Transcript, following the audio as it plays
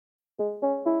Oh,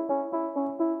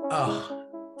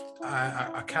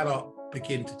 I cannot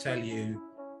begin to tell you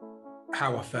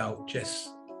how I felt. Just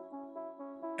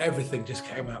everything just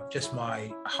came up, just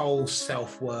my whole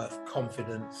self-worth,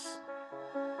 confidence.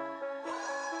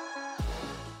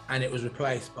 And it was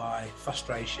replaced by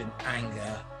frustration,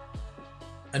 anger,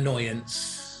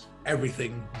 annoyance,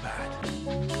 everything bad.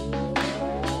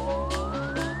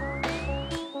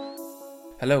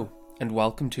 Hello, and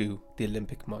welcome to The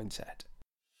Olympic Mindset.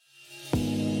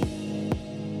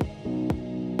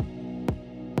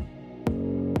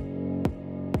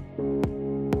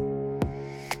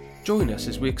 Join us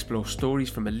as we explore stories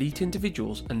from elite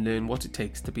individuals and learn what it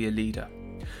takes to be a leader.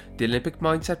 The Olympic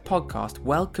Mindset podcast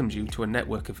welcomes you to a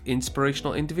network of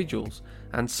inspirational individuals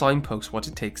and signposts what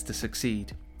it takes to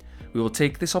succeed. We will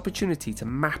take this opportunity to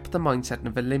map the mindset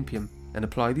of an Olympian and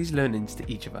apply these learnings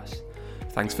to each of us.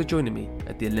 Thanks for joining me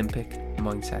at the Olympic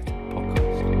Mindset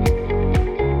podcast.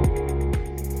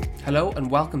 Hello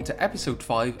and welcome to episode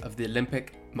 5 of the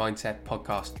Olympic Mindset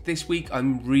podcast. This week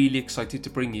I'm really excited to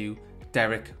bring you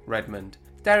Derek Redmond.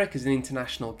 Derek is an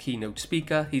international keynote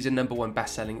speaker, he's a #1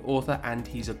 best-selling author, and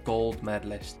he's a gold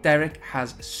medalist. Derek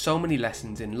has so many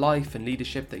lessons in life and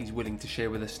leadership that he's willing to share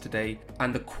with us today,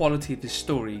 and the quality of his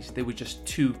stories, they were just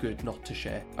too good not to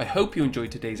share. I hope you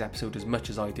enjoyed today's episode as much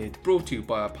as I did. Brought to you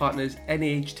by our partners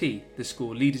NAHT, the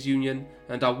School Leaders Union,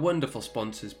 and our wonderful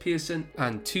sponsors Pearson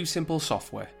and Too Simple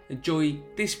Software. Enjoy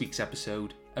this week's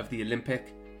episode of the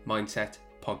Olympic Mindset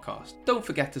podcast. Don't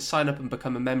forget to sign up and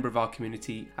become a member of our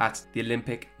community at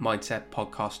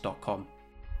theolympicmindsetpodcast.com.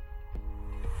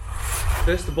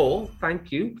 First of all,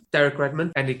 thank you, Derek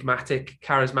Redmond, enigmatic,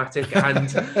 charismatic,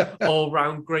 and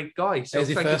all-round great guy. So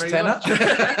thank you very much.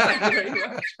 Thank you very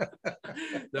much.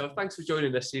 No, thanks for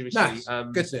joining us, seriously. Nice.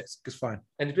 Good, fine.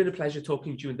 And it's been a pleasure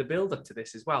talking to you in the build-up to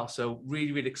this as well. So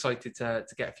really excited to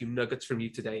get a few nuggets from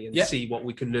you today and see what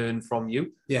we can learn from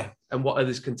you. Yeah. And what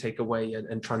others can take away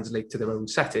and translate to their own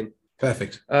setting.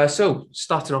 Perfect. So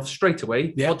starting off straight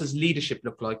away, what does leadership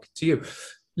look like to you?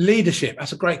 Leadership,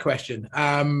 that's a great question.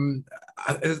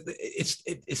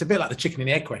 It's a bit like the chicken and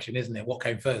the egg question, isn't it? What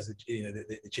came first, the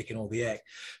chicken or the egg?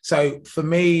 So for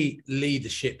me,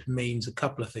 leadership means a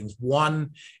couple of things.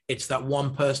 One, it's that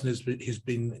one person who's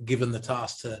been given the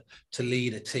task to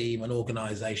lead a team, an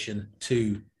organization,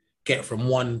 to get from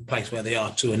one place where they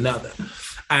are to another.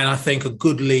 And I think a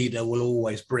good leader will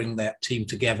always bring that team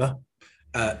together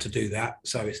to do that.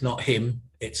 So it's not him,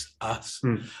 it's us.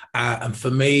 And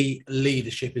for me,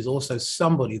 leadership is also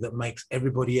somebody that makes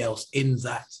everybody else in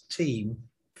that team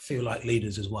feel like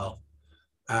leaders as well.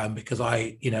 Because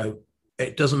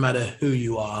it doesn't matter who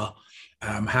you are,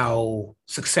 how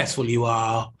successful you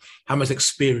are, how much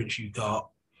experience you got,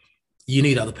 you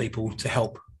need other people to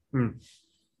help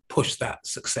push that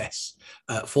success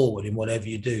forward in whatever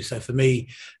you do. So for me,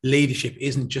 leadership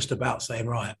isn't just about saying,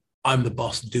 right, I'm the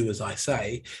boss, do as I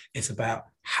say. It's about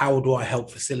how do I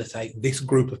help facilitate this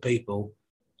group of people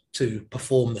to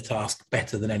perform the task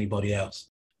better than anybody else.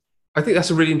 I think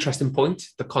that's a really interesting point,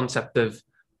 the concept of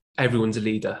everyone's a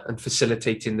leader and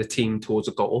facilitating the team towards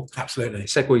a goal. Absolutely. It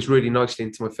segues really nicely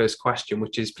into my first question,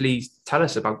 which is, please tell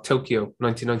us about Tokyo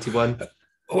 1991.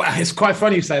 Well, it's quite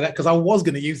funny you say that because I was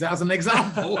going to use that as an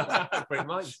example. Great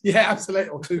minds. Yeah, absolutely.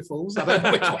 Or two fools. I don't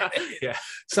know which one. Yeah.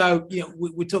 So,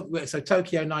 we took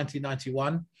Tokyo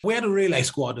 1991. We had a relay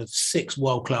squad of 6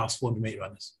 world-class 400-meter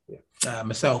runners. Yeah.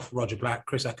 Myself, Roger Black,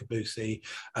 Chris Akabusi,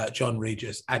 John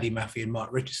Regis, Addy Maffey, and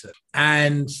Mark Richardson.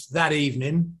 And that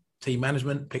evening, team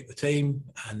management picked the team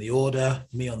and the order.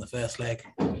 Me on the first leg,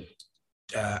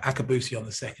 Akabusi on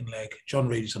the second leg, John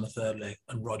Regis on the third leg,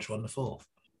 and Roger on the fourth.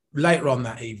 Later on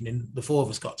that evening, the 4 of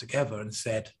us got together and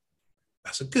said,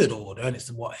 that's a good order and it's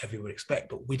what everyone would expect,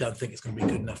 but we don't think it's going to be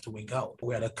good enough to win gold.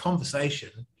 We had a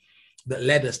conversation that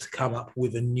led us to come up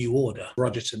with a new order.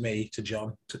 Roger to me, to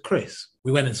John, to Chris.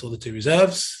 We went and saw the 2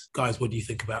 reserves. Guys, what do you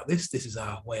think about this? This is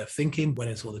our way of thinking. Went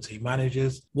and saw the team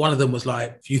managers. One of them was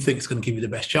like, if you think it's going to give you the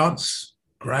best chance,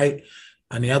 great.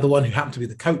 And the other one, who happened to be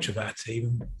the coach of our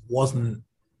team, wasn't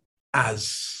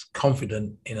as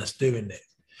confident in us doing it.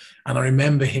 And I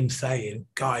remember him saying,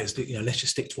 guys, let's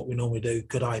just stick to what we normally do.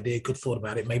 Good idea, good thought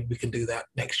about it. Maybe we can do that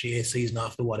next year, season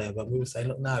after, whatever. And we were saying,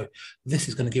 look, no, this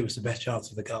is going to give us the best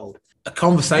chance of the gold. A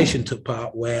conversation took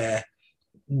part where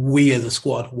we as a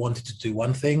squad wanted to do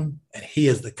one thing and he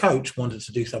as the coach wanted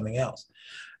to do something else.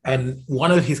 And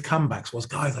one of his comebacks was,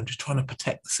 guys, I'm just trying to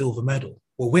protect the silver medal.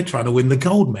 Well, we're trying to win the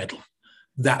gold medal.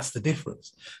 That's the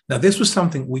difference. Now, this was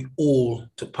something we all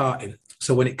took part in.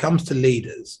 So when it comes to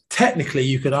leaders, technically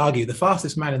you could argue the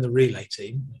fastest man in the relay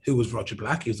team, who was Roger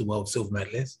Black, he was the world silver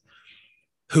medalist,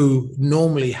 who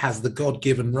normally has the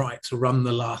God-given right to run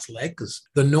the last leg, because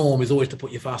the norm is always to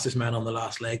put your fastest man on the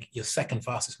last leg, your second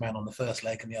fastest man on the first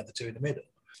leg, and the other two in the middle.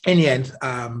 In the end,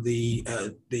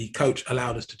 the coach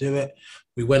allowed us to do it.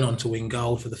 We went on to win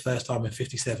gold for the first time in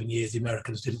 57 years. The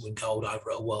Americans didn't win gold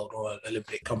either at a world or an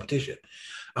Olympic competition.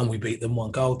 And we beat them,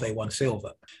 won gold, they won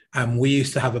silver. And we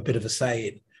used to have a bit of a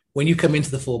saying, when you come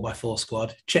into the 4x4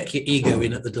 squad, check your ego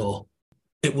in at the door.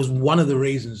 It was one of the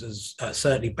reasons, as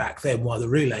certainly back then, why the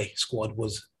relay squad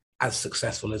was as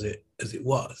successful as it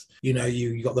was. You know,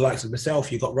 you got the likes of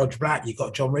myself, you got Roger Black, you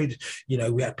got John Reed, you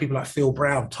know, we had people like Phil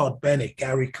Brown, Todd Bennett,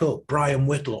 Gary Cook, Brian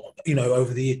Whittle, you know,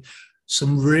 over the years,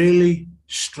 some really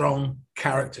strong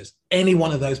characters. Any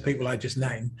one of those people I just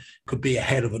named could be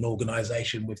ahead of an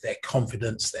organization with their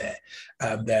confidence,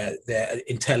 their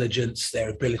intelligence, their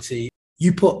ability.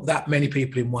 You put that many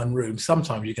people in one room,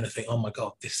 sometimes you're going to think, oh my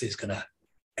God, this is going to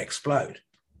explode.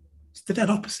 It's the dead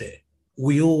opposite.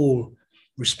 We all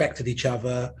respected each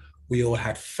other. We all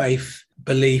had faith,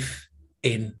 belief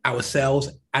in ourselves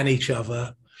and each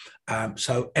other.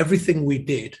 So everything we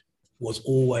did was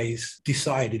always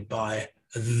decided by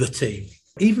the team.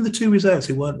 Even the two reserves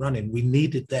who weren't running, we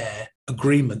needed their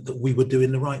agreement that we were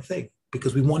doing the right thing,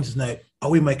 because we wanted to know, are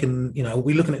we making, you know, are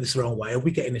we looking at this the wrong way? Are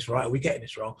we getting this right? Are we getting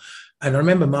this wrong? And I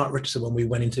remember Mark Richardson, when we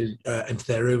went into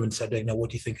their room and said, you know,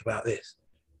 what do you think about this?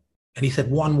 And he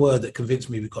said one word that convinced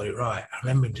me we got it right. I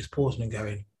remember him just pausing and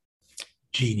going,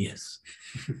 genius.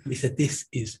 He said, this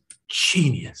is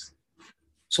genius.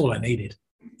 That's all I needed.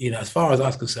 You know, as far as I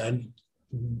was concerned,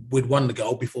 we'd won the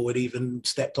goal before we'd even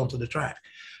stepped onto the track.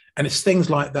 And it's things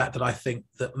like that that I think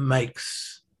that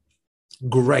makes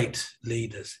great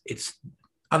leaders. It's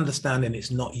understanding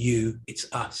it's not you,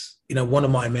 it's us. You know, one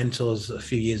of my mentors a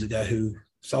few years ago, who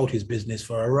sold his business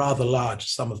for a rather large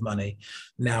sum of money,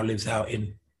 now lives out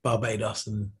in Barbados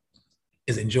and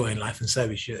is enjoying life, and so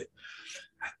he should.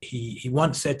 He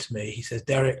once said to me, he says,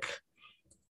 Derek,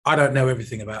 I don't know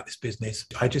everything about this business.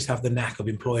 I just have the knack of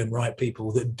employing right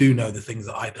people that do know the things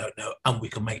that I don't know, and we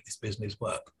can make this business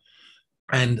work.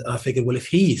 And I figured, well, if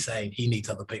he's saying he needs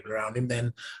other people around him,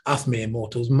 then us mere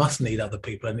mortals must need other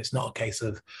people. And it's not a case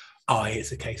of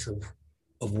it's a case of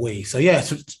we. So yeah,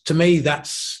 so to me,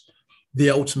 that's the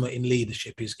ultimate in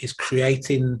leadership, is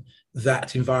creating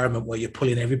that environment where you're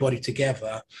pulling everybody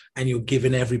together and you're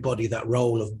giving everybody that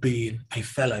role of being a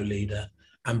fellow leader,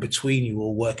 and between you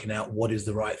all working out what is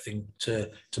the right thing to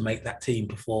make that team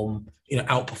perform, you know,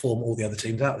 outperform all the other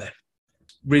teams out there.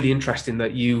 Really interesting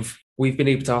that we've been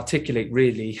able to articulate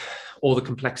really all the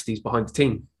complexities behind the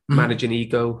team. Managing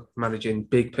ego, managing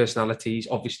big personalities.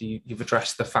 Obviously, you've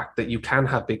addressed the fact that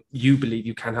you believe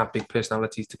you can have big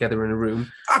personalities together in a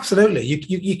room. Absolutely,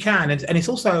 you can, and it's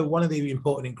also one of the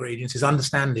important ingredients is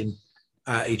understanding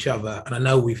each other. And I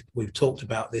know we've talked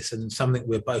about this, and something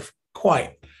we're both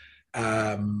quite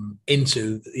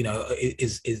into, you know,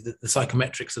 is the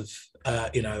psychometrics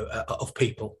of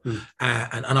people,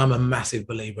 and I'm a massive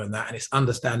believer in that. And it's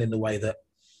understanding the way that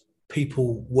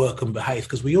people work and behave,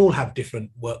 because we all have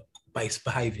different work-based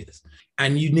behaviors,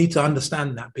 and you need to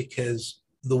understand that, because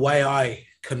the way I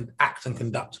can act and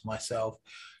conduct myself,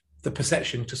 the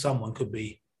perception to someone could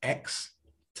be X,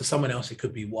 to someone else it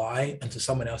could be Y, and to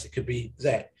someone else it could be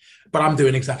Z, but I'm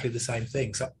doing exactly the same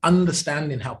thing. So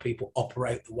understanding how people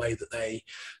operate, the way that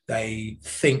they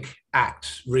think,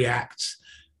 act, react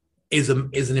is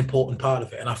an important part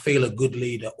of it. And I feel a good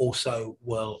leader also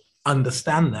will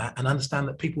understand that, and understand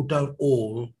that people don't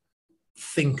all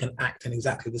think and act in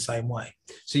exactly the same way.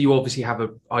 So you obviously have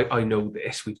I know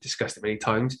this, we've discussed it many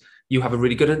times, you have a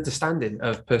really good understanding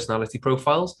of personality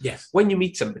profiles. Yes. When you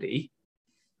meet somebody,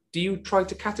 do you try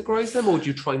to categorize them, or do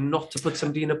you try not to put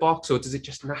somebody in a box, or does it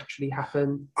just naturally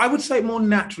happen? I would say it more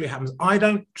naturally happens. I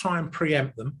don't try and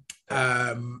preempt them.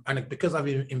 And because I've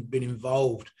been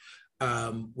involved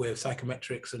with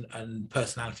psychometrics and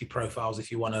personality profiles, if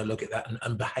you want to look at that,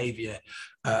 and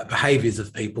behaviors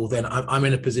of people, then I'm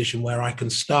in a position where I can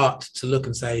start to look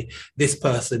and say, this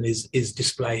person is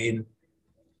displaying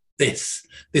this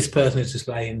person is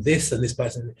displaying this, and this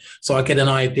person. So I get an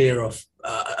idea of,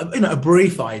 a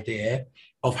brief idea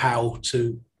of how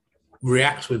to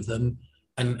react with them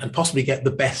and possibly get the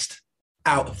best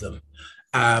out of them.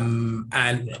 And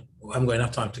I haven't got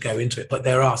enough time to go into it, but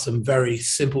there are some very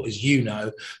simple, as you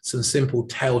know, some simple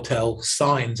telltale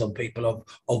signs on people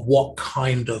of what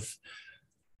kind of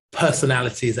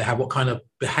personalities they have, what kind of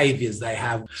behaviors they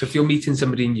have. So if you're meeting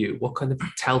somebody new, what kind of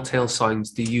telltale signs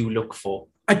do you look for?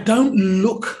 I don't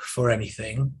look for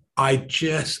anything. I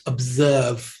just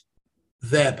observe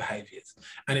their behaviors,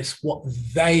 and it's what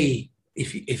they,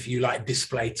 if you like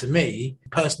display to me,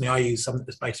 personally, I use something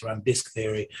that's based around DISC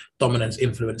theory: dominance,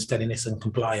 influence, steadiness, and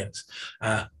compliance.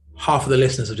 Half of the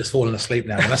listeners have just fallen asleep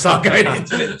now when I start going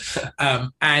into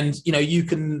it. And, you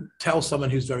can tell someone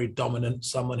who's very dominant,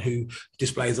 someone who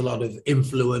displays a lot of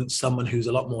influence, someone who's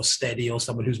a lot more steady, or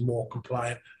someone who's more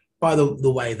compliant by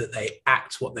the way that they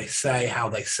act, what they say, how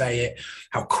they say it,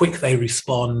 how quick they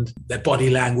respond, their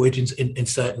body language in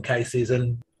certain cases.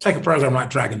 And take a program like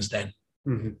Dragon's Den.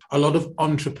 Mm-hmm. A lot of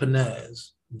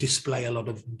entrepreneurs display a lot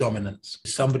of dominance.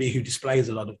 Somebody who displays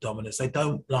a lot of dominance, they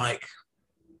don't like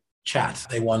chat.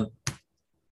 They want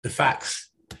the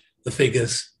facts, the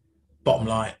figures, bottom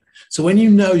line. So when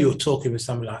you're talking with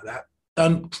somebody like that,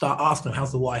 don't start asking them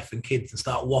how's the wife and kids and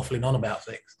start waffling on about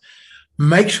things.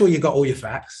 Make sure you got all your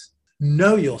facts,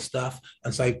 know your stuff,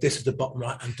 and say this is the bottom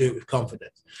line, and do it with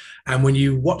confidence. And when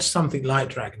you watch something like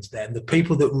Dragon's Den, the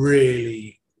people that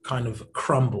really kind of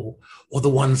crumble are the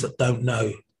ones that don't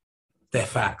know their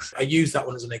facts. I use that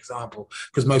one as an example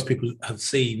because most people have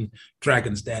seen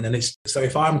Dragon's Den, and it's so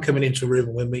if I'm coming into a room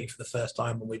and we're meeting for the first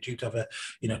time and we're due to have a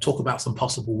talk about some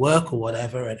possible work or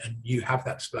whatever, and you have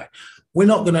that display, we're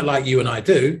not going to, like you and I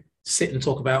do, sit and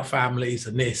talk about families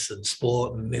and this and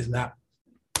sport and this and that.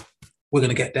 We're going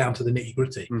to get down to the nitty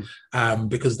gritty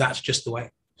because that's just the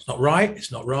way. It's not right,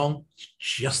 it's not wrong, it's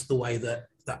just the way that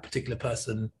particular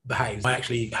person behaves. I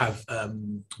actually have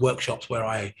workshops where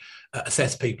I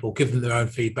assess people, give them their own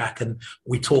feedback, and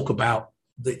we talk about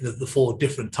the 4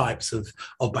 different types of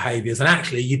behaviors. And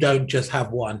actually, you don't just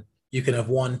have one. You can have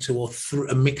 1, 2, or 3,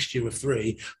 a mixture of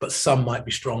 3, but some might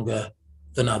be stronger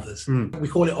than others. We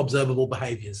call it observable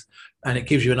behaviors, and it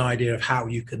gives you an idea of how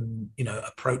you can,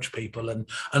 approach people and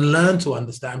learn to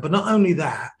understand. But not only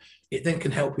that, it then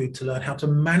can help you to learn how to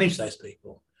manage those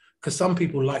people, because some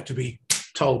people like to be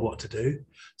told what to do.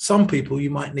 Some people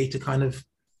you might need to kind of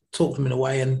talk them in a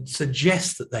way and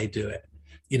suggest that they do it,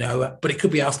 but it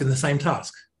could be asking the same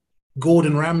task.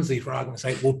 Gordon Ramsay, for argument's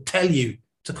sake, will tell you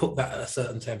to cook that at a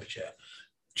certain temperature.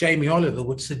 Jamie Oliver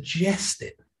would suggest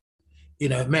it.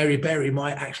 Mary Berry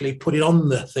might actually put it on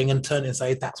the thing and turn it and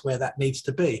say, that's where that needs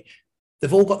to be.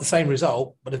 They've all got the same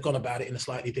result, but they've gone about it in a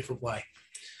slightly different way.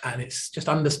 And it's just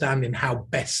understanding how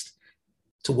best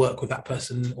to work with that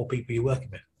person or people you're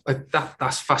working with.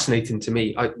 That's fascinating to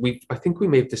me. I think we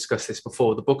may have discussed this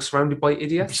before. The book Surrounded by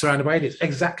Idiots. Surrounded by Idiots,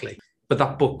 exactly. But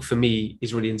that book for me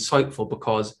is really insightful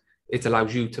because it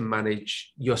allows you to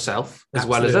manage yourself as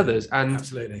well as others. And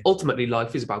ultimately,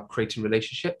 life is about creating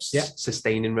relationships,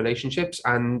 sustaining relationships,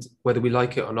 and whether we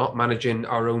like it or not, managing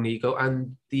our own ego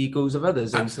and the egos of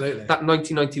others. Absolutely. And that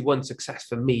 1991 success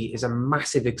for me is a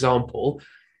massive example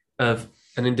of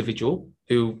an individual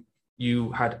who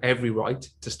you had every right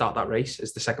to start that race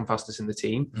as the second fastest in the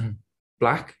team.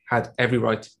 Black had every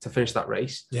right to finish that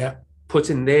race.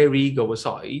 Putting their ego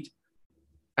aside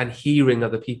and hearing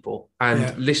other people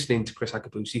and listening to Chris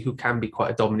Akabusi, who can be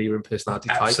quite a domineering personality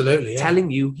type, telling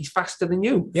you he's faster than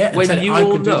you. When you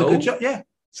all know,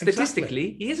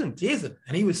 statistically, he isn't. He isn't.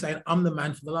 And he was saying, I'm the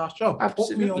man for the last job.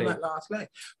 Absolutely. Put me on that last leg.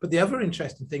 But the other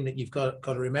interesting thing that you've got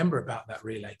to remember about that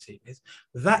relay team is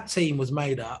that team was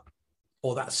made up,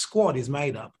 or that squad is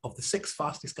made up of the 6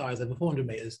 fastest guys over 400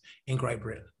 meters in Great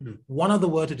Britain. One other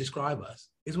word to describe us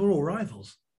is we're all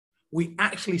rivals. We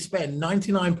actually spend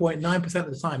 99.9%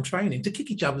 of the time training to kick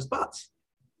each other's butts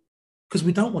because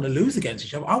we don't want to lose against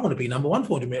each other. I want to be number 1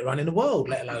 400-meter run in the world,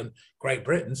 let alone Great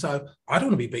Britain. So I don't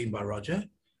want to be beaten by Roger.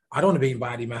 I don't want to be beaten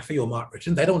by Eddie Maffey or Mark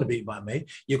Richardson. They don't want to be beaten by me.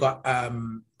 You've got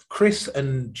Chris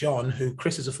and John, who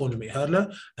Chris is a 400-meter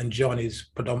hurdler and John is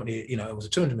predominantly, was a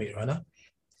 200-meter runner.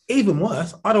 Even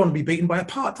worse, I don't want to be beaten by a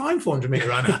part-time 400-meter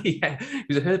runner. He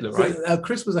was a hurdler, right? So,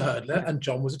 Chris was a hurdler and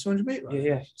John was a 200-meter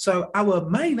runner. So our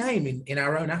main aim in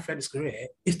our own athletics career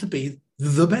is to be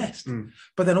the best.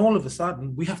 But then all of a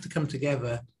sudden, we have to come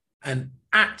together and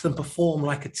act and perform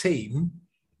like a team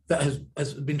that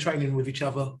has been training with each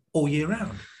other all year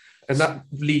round. And that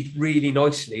leads really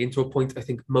nicely into a point I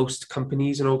think most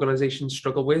companies and organisations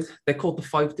struggle with. They're called the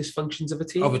 5 dysfunctions of a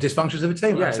team. Oh, the dysfunctions of a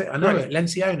team. Yeah, I know it.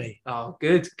 Lencioni. Oh,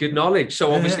 good knowledge.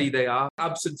 So obviously they are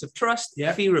absence of trust,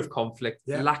 fear of conflict,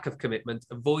 lack of commitment,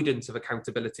 avoidance of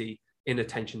accountability,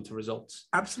 inattention to results.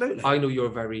 Absolutely. I know you're a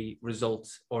very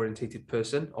result-orientated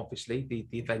person, obviously, the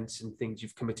events and things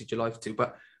you've committed your life to,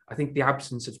 but I think the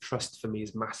absence of trust for me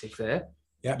is massive there.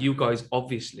 Yeah. You guys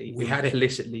obviously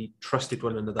implicitly trusted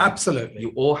one another. Absolutely.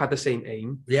 You all had the same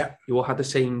aim. Yeah. You all had the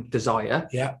same desire.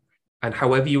 Yeah. And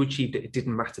however you achieved it, it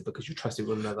didn't matter because you trusted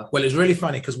one another. Well, it's really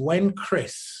funny because when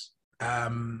Chris,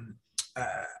 John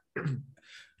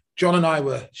and I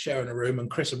were sharing a room and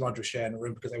Chris and Roger were sharing a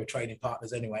room because they were training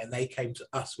partners anyway. And they came to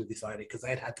us with this idea because they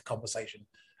had had the conversation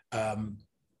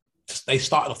they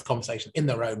started off the conversation in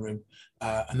their own room,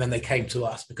 and then they came to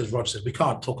us because Roger said, we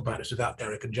can't talk about this without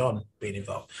Derek and John being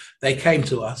involved. They came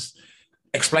to us,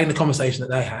 explained the conversation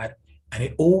that they had, and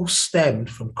it all stemmed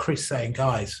from Chris saying,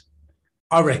 guys,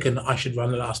 I reckon I should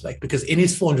run the last leg, because in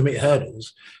his 400-metre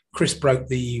hurdles, Chris broke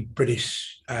the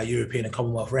British, European and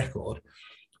Commonwealth record,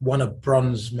 won a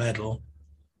bronze medal,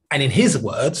 and in his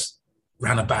words,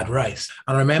 ran a bad race.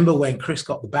 And I remember when Chris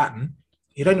got the baton,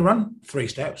 he'd only run 3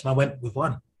 steps, and I went with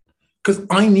 1. Because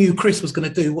I knew Chris was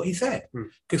going to do what he said.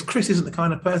 Because Chris isn't the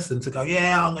kind of person to go,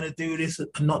 yeah, I'm going to do this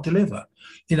and not deliver.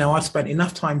 You know, I spent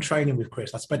enough time training with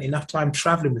Chris. I spent enough time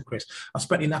traveling with Chris. I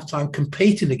spent enough time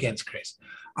competing against Chris.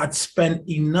 I'd spent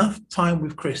enough time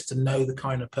with Chris to know the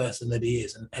kind of person that he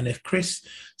is. And if Chris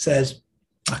says,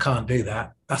 I can't do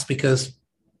that, that's because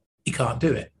he can't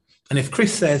do it. And if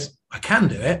Chris says, I can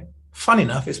do it, fun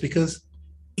enough, it's because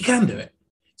he can do it.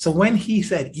 So when he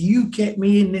said, you get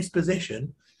me in this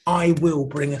position, I will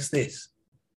bring us this,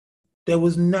 there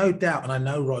was no doubt, and I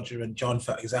know Roger and John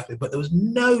felt exactly, but there was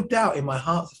no doubt in my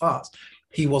heart of hearts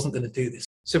he wasn't going to do this.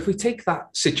 So if we take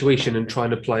that situation and try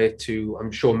and apply it to,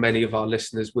 I'm sure many of our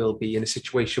listeners will be in a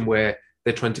situation where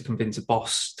they're trying to convince a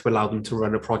boss to allow them to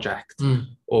run a project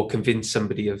or convince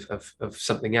somebody of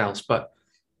something else. But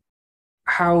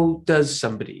how does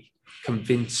somebody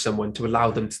convince someone to allow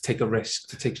them to take a risk,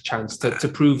 to take a chance, to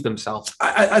prove themselves?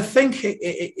 I think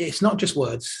it's not just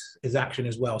words, it's action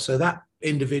as well. So that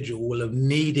individual will have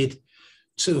needed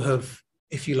to have,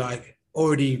 if you like,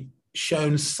 already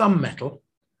shown some mettle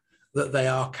that they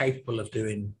are capable of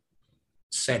doing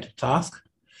said task.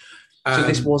 So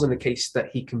this wasn't a case that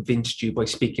he convinced you by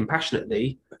speaking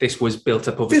passionately. This was built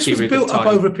up over a period of time. This was built up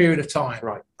over a period of time.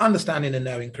 Right. Understanding and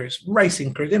knowing Chris,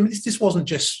 racing Chris. I mean, this wasn't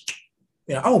just,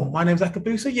 you know, oh, my name's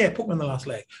Akabusa. Yeah, put me on the last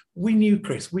leg. We knew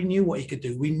Chris. We knew what he could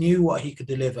do. We knew what he could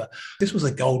deliver. This was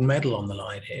a gold medal on the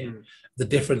line here. The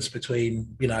difference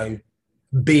between, you know,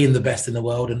 being the best in the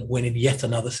world and winning yet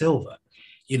another silver.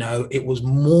 You know, it was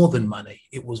more than money.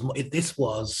 This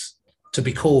was to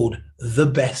be called the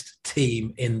best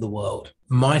team in the world.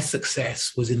 My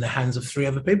success was in the hands of 3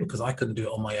 other people because I couldn't do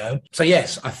it on my own. So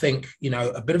yes, I think, you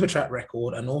know, a bit of a track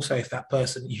record, and also if that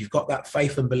person, you've got that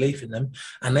faith and belief in them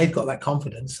and they've got that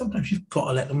confidence, sometimes you've got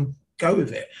to let them go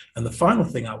with it. And the final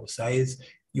thing I would say is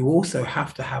you also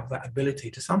have to have that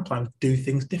ability to sometimes do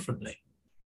things differently.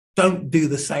 Don't do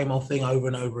the same old thing over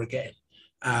and over again.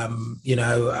 You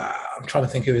know, I'm trying to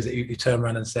think who is it who turned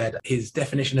around and said his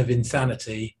definition of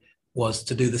insanity was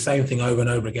to do the same thing over and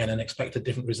over again and expect a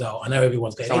different result. I know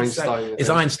everyone's going, it's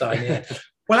Einstein, yeah.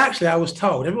 Well, actually, I was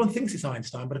told, everyone thinks it's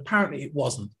Einstein, but apparently it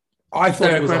wasn't. I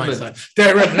thought it was Einstein.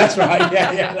 Derek Redmond, that's right,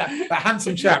 yeah. That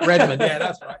handsome chap, Redmond, yeah,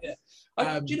 that's right,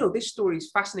 yeah. Do you know, this story is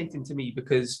fascinating to me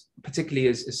because, particularly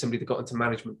as somebody that got into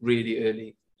management really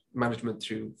early, management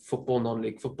through football,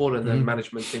 non-league football, and then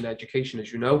management in education,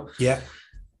 as you know. Yeah.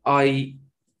 I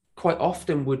quite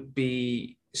often would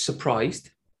be surprised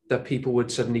that people would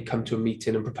suddenly come to a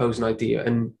meeting and propose an idea,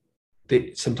 and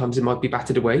sometimes it might be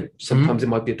batted away, sometimes it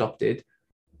might be adopted.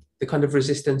 The kind of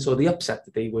resistance or the upset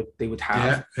that they would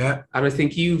have. Yeah. And I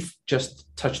think you've just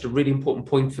touched a really important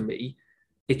point for me.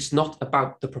 It's not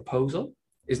about the proposal.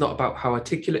 It's not about how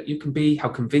articulate you can be, how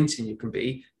convincing you can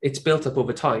be. It's built up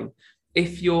over time.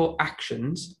 If your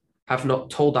actions have not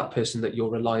told that person that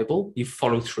you're reliable, you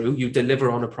follow through, you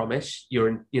deliver on a promise,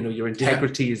 your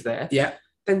integrity is there. Yeah.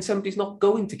 Then somebody's not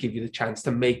going to give you the chance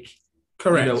to make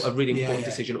a really important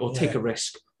decision or take a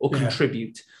risk or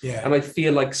contribute. Yeah. And I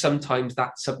feel like sometimes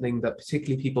that's something that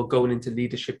particularly people going into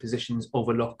leadership positions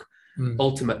overlook.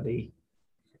 Ultimately,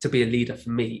 to be a leader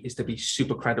for me is to be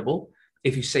super credible.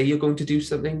 If you say you're going to do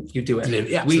something, you do it.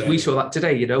 Yeah, we saw that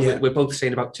today, you know, we're both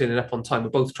saying about turning up on time. We're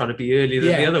both trying to be earlier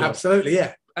than the other one. Absolutely,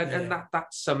 yeah. And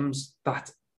that sums that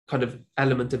kind of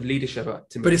element of leadership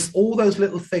to me. But it's all those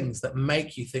little things that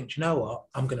make you think, you know what,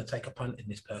 I'm going to take a punt in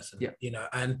this person. Yeah. You know,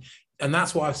 and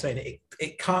that's why I was saying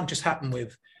it can't just happen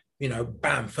with, you know,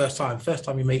 bam, first time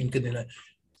you meet and good enough.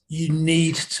 You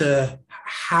need to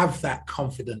have that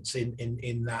confidence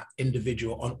in that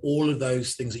individual on all of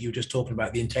those things that you were just talking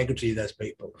about, the integrity of those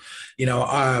people. You know,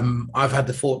 I've had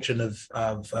the fortune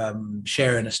of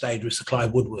sharing a stage with Sir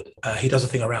Clive Woodward. He does a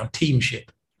thing around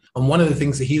teamship. And one of the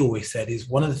things that he always said is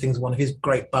one of his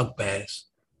great bugbears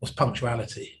was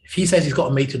punctuality. If he says he's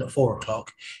got a meeting at 4:00,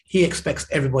 he expects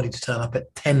everybody to turn up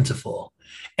at 10 to 4.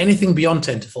 Anything beyond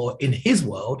 10 to 4 in his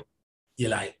world,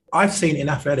 you're late. I've seen in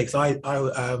athletics,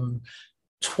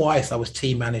 twice I was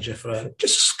team manager for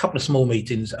just a couple of small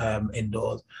meetings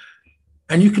indoors.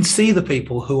 And you can see the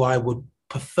people who I would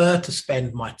prefer to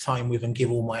spend my time with and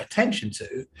give all my attention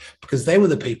to, because they were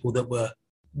the people that were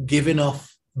giving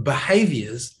off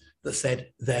behaviors that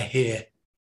said they're here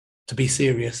to be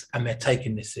serious and they're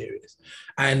taking this serious.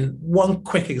 And one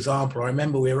quick example, I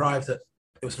remember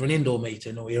it was for an indoor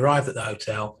meeting, and we arrived at the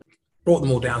hotel, brought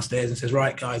them all downstairs and says,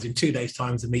 right, guys, in 2 days'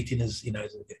 time, the meeting is,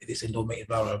 this indoor meeting,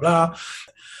 blah, blah, blah.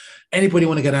 Anybody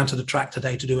want to go down to the track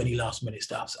today to do any last minute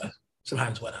stuff? So some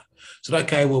hands went up. So,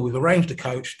 okay, well, we've arranged a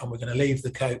coach and we're going to leave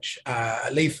the coach,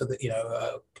 traveling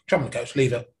coach,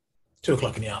 leave at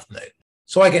 2:00 in the afternoon.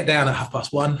 So I get down at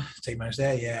 1:30, team manager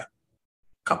there, yeah.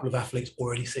 A couple of athletes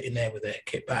already sitting there with their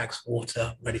kit bags,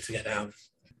 water, ready to get down.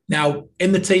 Now,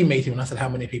 in the team meeting, when I said how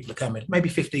many people are coming, maybe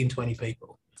 15, 20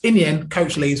 people. In the end,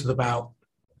 coach leaves with about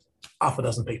half a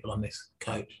dozen people on this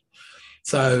coach.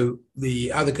 So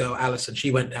the other girl, Alison,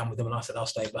 she went down with them and I said, I'll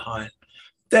stay behind.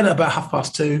 Then at about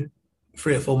 2:30,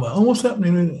 3 or 4 more, oh, what's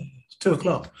happening? It's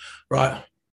 2:00. Right,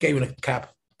 get them in a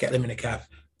cab,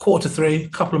 2:45, a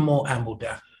couple of more ambled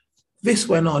down. This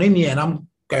went on. In the end, I'm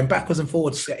going backwards and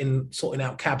forwards, sorting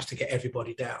out cabs to get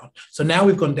everybody down. So now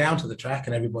we've gone down to the track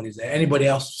and everybody's there. Anybody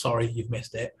else, sorry, you've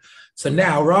missed it. So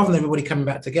now, rather than everybody coming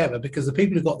back together, because the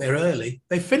people who got there early,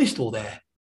 they finished all their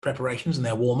preparations and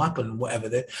their warm-up and whatever,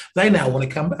 they now want to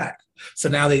come back. So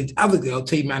now the other girl,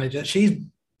 team manager, she's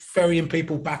ferrying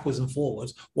people backwards and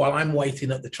forwards while I'm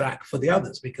waiting at the track for the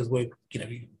others, because we're,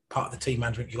 part of the team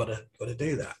management, you've got to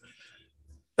do that.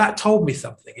 That told me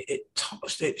something.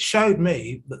 It showed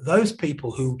me that those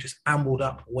people who just ambled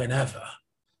up whenever,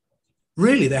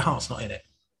 really their heart's not in it.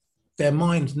 Their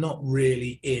mind's not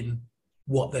really in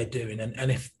what they're doing.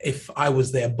 And if I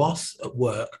was their boss at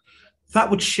work,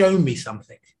 that would show me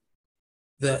something,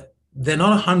 that they're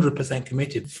not 100%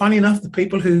 committed. Funny enough, the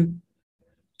people who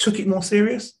took it more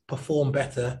serious perform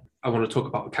better. I want to talk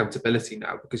about accountability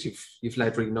now, because you've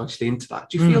led really nicely into that.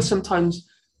 Do you feel sometimes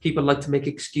people like to make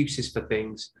excuses for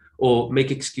things, or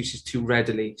make excuses too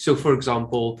readily? So, for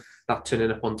example, that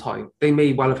turning up on time, they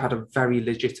may well have had a very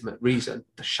legitimate reason.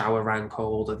 The shower ran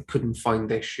cold, or they couldn't find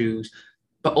their shoes.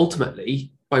 But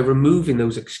ultimately, by removing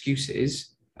those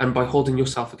excuses and by holding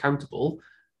yourself accountable,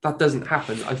 that doesn't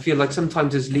happen. I feel like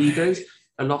sometimes as leaders,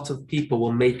 a lot of people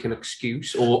will make an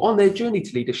excuse, or on their journey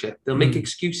to leadership, they'll make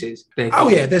excuses.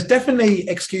 There's definitely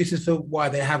excuses for why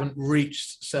they haven't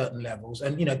reached certain levels.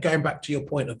 And, going back to your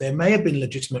point of there may have been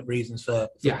legitimate reasons for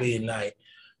being late.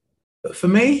 But for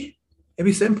me, it'd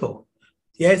be simple.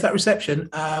 Yeah, it's that reception.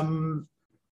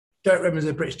 Derek Redmond is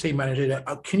a British team manager.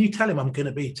 Can you tell him I'm going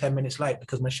to be 10 minutes late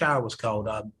because my shower was cold?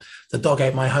 The dog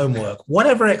ate my homework.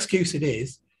 Whatever excuse it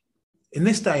is, in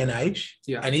this day and age,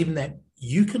 and even then,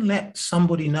 you can let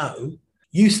somebody know.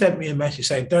 You sent me a message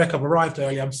saying, Derek, I've arrived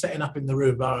early. I'm setting up in the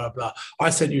room, blah, blah, blah. I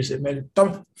sent you a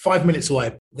 5 minutes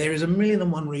away. There is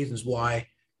 1,000,001 reasons why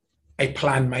a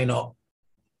plan may not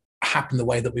happen the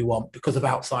way that we want because of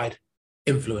outside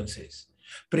influences.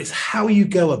 But it's how you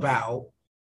go about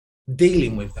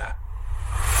dealing with that.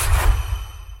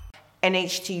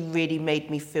 NHT really made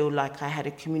me feel like I had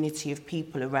a community of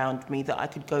people around me that I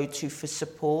could go to for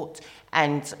support.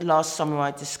 And last summer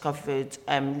I discovered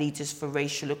Leaders for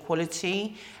Racial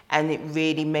Equality, and it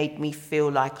really made me feel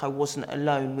like I wasn't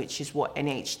alone, which is what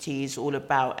NHT is all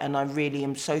about. And I really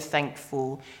am so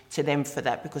thankful to them for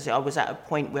that, because I was at a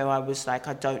point where I was like,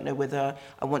 I don't know whether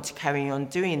I want to carry on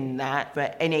doing that.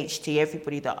 But NHT,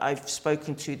 everybody that I've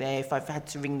spoken to there, if I've had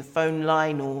to ring the phone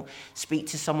line or speak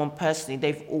to someone personally,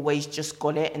 they've always just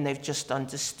got it and they've just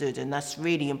understood. And that's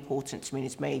really important to me, and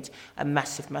it's made a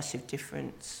massive, massive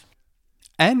difference.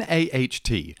 NAHT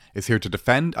is here to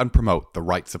defend and promote the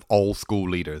rights of all school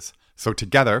leaders, so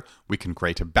together we can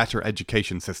create a better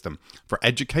education system for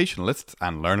educationalists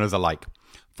and learners alike.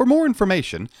 For more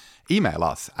information, email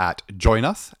us at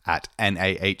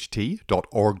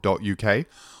joinus@naht.org.uk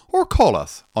or call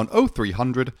us on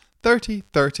 0300 30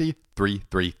 30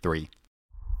 333.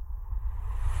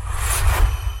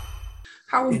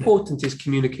 How important is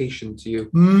communication to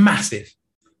you? Massive.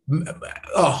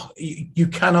 You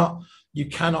cannot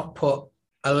put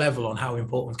a level on how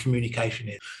important communication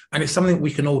is. And it's something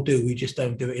we can all do. We just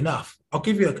don't do it enough. I'll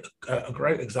give you a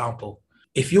great example.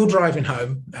 If you're driving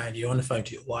home and you're on the phone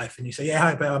to your wife and you say,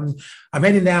 hi, babe, I'm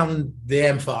heading down the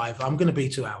M5. I'm going to be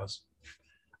 2 hours.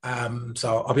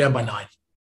 So I'll be home by 9.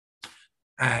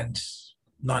 And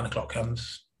 9 o'clock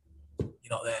comes. You're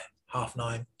not there.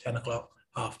 9:30, 10 o'clock,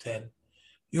 10:30.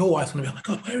 Your wife's going to be, oh my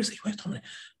God, where is he? Where's Dominic?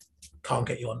 Can't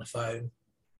get you on the phone.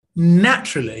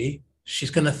 Naturally, she's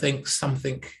going to think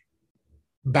something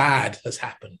bad has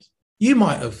happened. You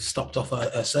might have stopped off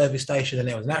a service station and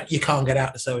there was that. You can't get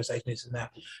out the service station, this and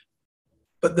that.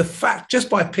 But the fact, just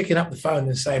by picking up the phone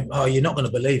and saying, oh, you're not going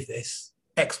to believe this,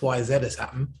 X, Y, Z has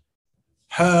happened,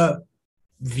 her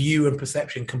view and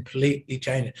perception completely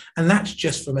changes. And that's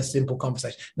just from a simple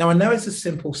conversation. Now, I know it's a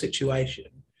simple situation,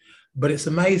 but it's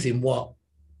amazing what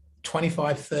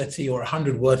 25, 30 or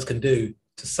 100 words can do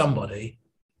to somebody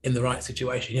in the right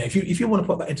situation. You know, if you want to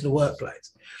put that into the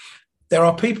workplace, there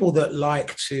are people that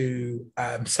like to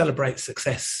celebrate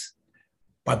success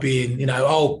by being, you know,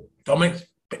 oh, Dominic,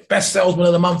 best salesman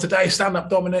of the month today, stand up,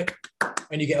 Dominic,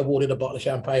 and you get awarded a bottle of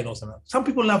champagne or something. Some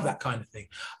people love that kind of thing.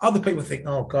 Other people think,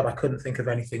 oh God, I couldn't think of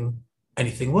anything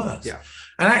worse. Yeah.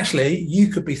 And actually, you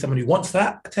could be someone who wants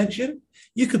that attention.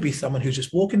 You could be someone who's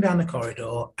just walking down the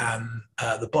corridor and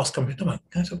the boss comes, Dominic,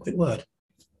 can I have a quick word?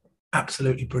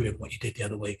 Absolutely brilliant what you did the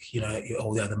other week, you know,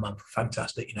 or the other month.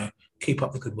 Fantastic, you know, keep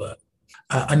up the good work.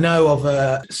 I know of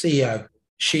a CEO.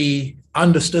 She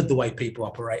understood the way people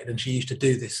operated, and she used to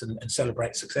do this and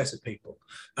celebrate success of people.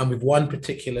 And with one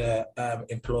particular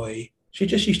employee, she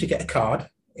just used to get a card,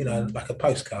 you know, like a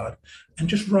postcard, and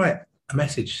just write a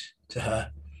message to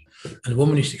her. And the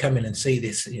woman used to come in and see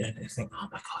this, you know, and think, oh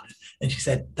my God. And she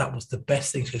said that was the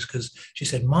best thing, because she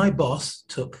said, my boss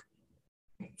took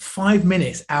 5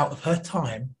 minutes out of her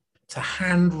time to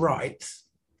handwrite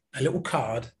a little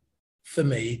card for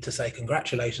me to say,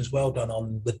 congratulations, well done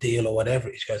on the deal or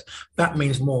whatever. She goes, that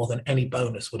means more than any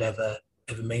bonus would ever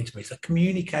mean to me. So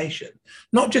communication,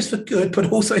 not just for good,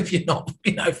 but also if you're not,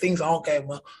 you know, if things aren't going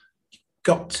well, you've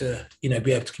got to, you know,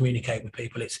 be able to communicate with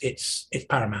people. It's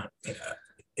paramount. You know,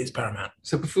 it's paramount.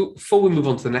 So before we move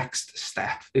on to the next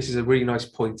step, this is a really nice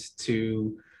point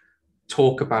to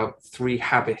talk about 3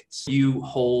 habits you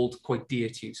hold quite dear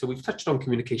to you. So we've touched on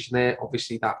communication there.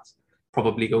 Obviously, that's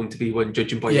probably going to be one,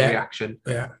 judging by your reaction.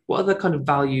 Yeah. What other kind of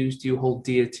values do you hold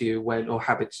dear to you or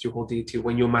habits do you hold dear to you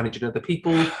when you're managing other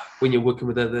people, when you're working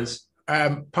with others?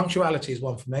 Punctuality is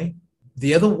one for me.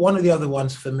 One of the other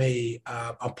ones for me,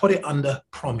 I'll put it under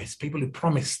promise. People who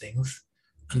promise things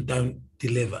and don't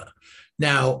deliver.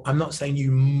 Now, I'm not saying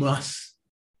you must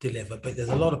deliver, but there's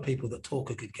a lot of people that talk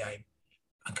a good game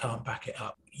and can't back it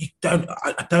up.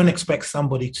 I don't expect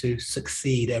somebody to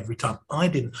succeed every time. I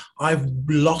didn't. I've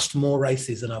lost more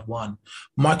races than I've won.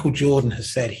 Michael Jordan has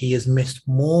said he has missed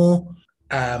more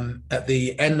at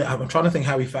the end. I'm trying to think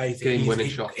how he phrased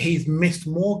it. He's missed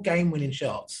more game-winning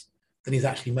shots than he's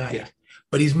actually made. Yeah.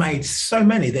 But he's made so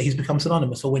many that he's become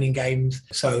synonymous for winning games.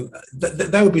 So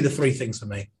that would be the 3 things for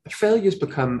me. Failure's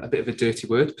become a bit of a dirty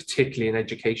word, particularly in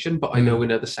education, but I know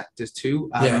in other sectors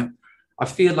too. I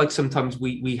feel like sometimes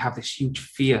we have this huge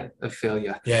fear of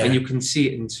failure, and you can see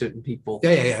it in certain people.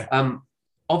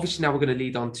 Obviously, now we're going to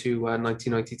lead on to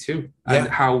 1992 and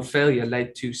how failure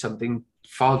led to something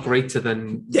far greater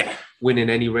than winning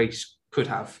any race could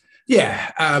have.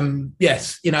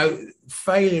 Yes. You know,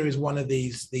 failure is one of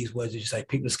these words that you say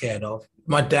people are scared of.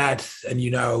 My dad, and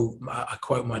you know, I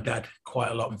quote my dad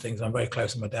quite a lot on things. I'm very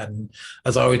close to my dad, and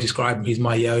as I always describe him, he's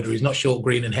my Yoda. He's not short,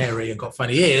 green and hairy and got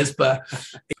funny ears, but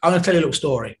I'm going to tell you a little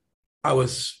story. I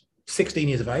was 16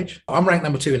 years of age. I'm ranked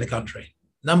number 2 in the country.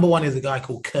 Number 1 is a guy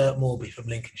called Kurt Morby from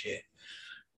Lincolnshire.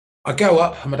 I go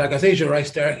up and my dad goes, here's your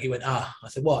race, Derek. He went, I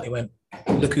said, what? He went,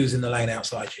 look who's in the lane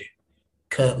outside you.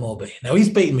 Kurt Morby. Now, he's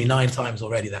beaten me 9 times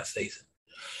already that season.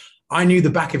 I knew the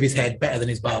back of his head better than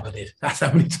his barber did. That's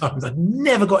how many times. I'd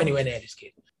never got anywhere near this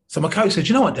kid. So my coach said,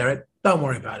 you know what, Derek? Don't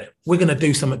worry about it. We're going to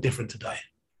do something different today.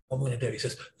 What we're going to do, he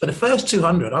says, for the first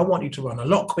 200, I want you to run a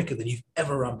lot quicker than you've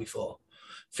ever run before.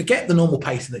 Forget the normal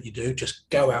pacing that you do. Just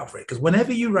go out for it. Because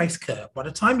whenever you race Kurt, by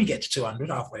the time you get to 200,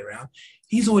 halfway around,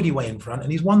 he's already way in front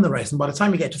and he's won the race. And by the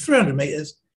time you get to 300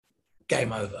 meters,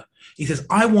 game over. He says,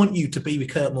 I want you to be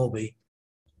with Kurt Morby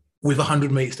with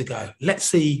 100 meters to go.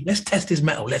 Let's test his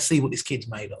mettle. Let's see what this kid's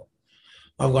made of.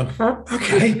 I've gone,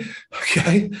 okay.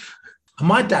 And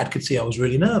my dad could see I was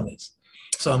really nervous.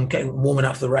 So I'm warming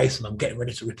up for the race and I'm getting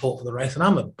ready to report for the race and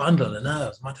I'm a bundle of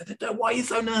nerves. My dad said, why are you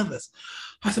so nervous?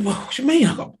 I said, well, what do you mean?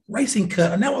 I've got racing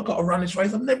Kurt and now I've got to run this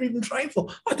race I've never even trained for.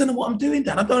 I don't know what I'm doing,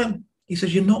 Dad. I don't. He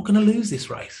says, you're not going to lose this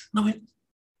race. And I went,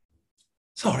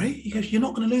 sorry? He goes, you're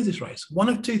not going to lose this race. One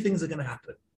of 2 things are going to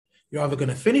happen. You're either going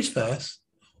to finish first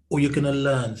or you're going to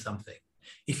learn something.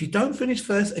 If you don't finish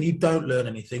first and you don't learn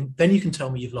anything, then you can tell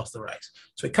me you've lost the race.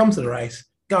 So it comes to the race,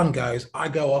 gun goes, I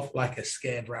go off like a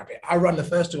scared rabbit. I run the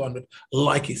first 200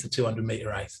 like it's a 200-meter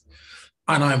race.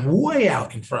 And I'm way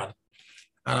out in front.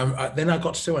 And then I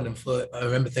got to 200 I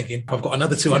remember thinking, I've got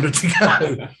another 200 to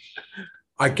go.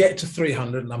 I get to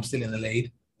 300 and I'm still in the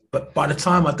lead. But by the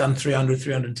time I've done 300,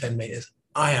 310 meters,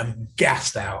 I am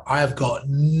gassed out. I have got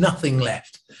nothing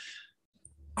left.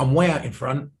 I'm way out in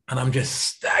front and I'm just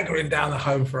staggering down the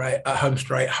home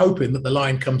straight, hoping that the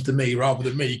line comes to me rather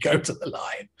than me go to the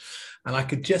line. And I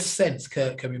could just sense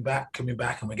Kurt coming back, and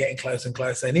we're getting closer and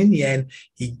closer. And in the end,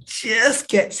 he just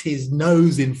gets his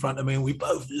nose in front of me, and we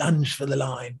both lunge for the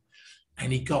line.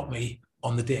 And he got me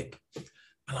on the dip.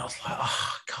 And I was like,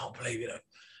 oh, I can't believe it.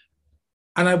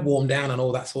 And I warmed down and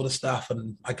all that sort of stuff.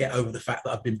 And I get over the fact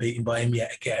that I've been beaten by him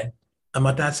yet again. And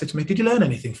my dad said to me, did you learn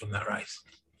anything from that race?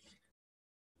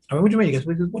 I mean, what do you mean? He goes,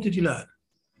 what did you learn?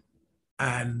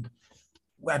 And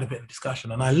we had a bit of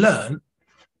discussion. And I learned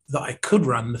that I could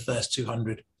run the first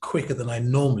 200 quicker than I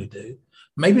normally do.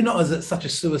 Maybe not at such a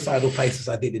suicidal pace as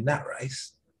I did in that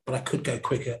race, but I could go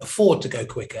quicker, afford to go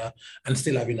quicker, and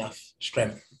still have enough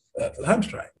strength for the home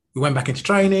straight. We went back into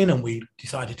training and we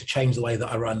decided to change the way that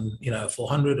I run,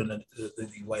 400 and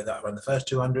the way that I run the first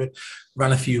 200,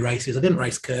 ran a few races. I didn't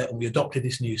race Kurt, and we adopted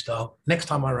this new style. Next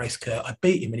time I raced Kurt, I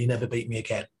beat him and he never beat me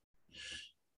again.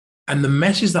 And the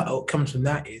message that comes from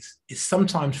that is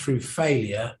sometimes through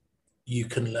failure, you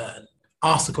can learn.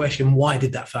 Ask the question, why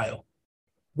did that fail?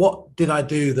 What did I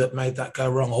do that made that go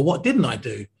wrong? Or what didn't I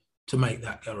do to make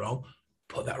that go wrong?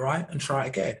 Put that right and try it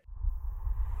again.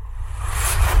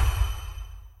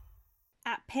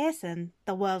 At Pearson,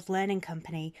 the world's learning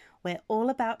company, we're all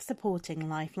about supporting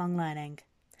lifelong learning.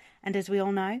 And as we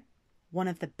all know, one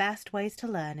of the best ways to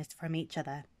learn is from each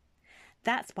other.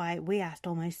 That's why we asked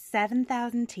almost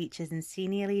 7,000 teachers and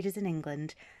senior leaders in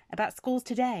England about schools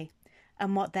today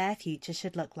and what their future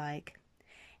should look like.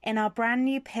 In our brand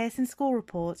new Pearson School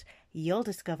Report, you'll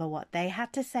discover what they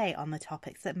had to say on the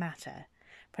topics that matter,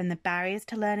 from the barriers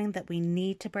to learning that we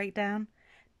need to break down,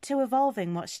 to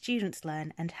evolving what students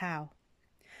learn and how.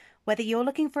 Whether you're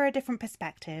looking for a different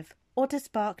perspective or to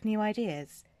spark new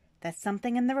ideas, there's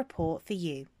something in the report for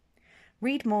you.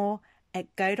 Read more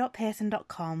at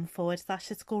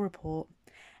go.pearson.com/the school report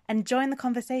and join the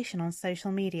conversation on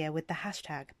social media with the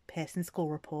hashtag Pearson School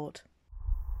Report.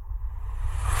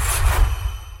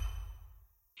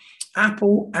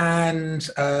 Apple and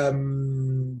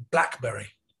BlackBerry.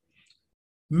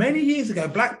 Many years ago,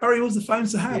 BlackBerry was the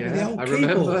phones to have with the old keyboard.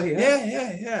 Remember,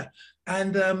 yeah.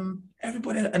 And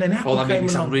everybody, and then Apple that made me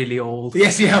sound really old.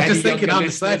 Yes, I was just thinking, I'm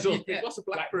the same. What's a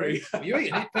BlackBerry? You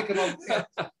ain't pick them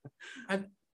up. And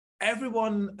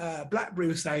everyone, BlackBerry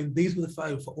was saying these were the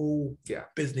phone for all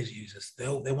business users.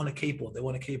 They want a keyboard.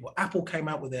 Apple came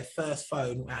out with their first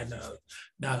phone.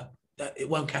 No, it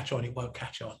won't catch on. It won't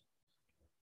catch on.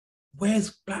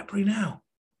 Where's BlackBerry now?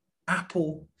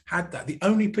 Apple had that. The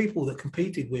only people that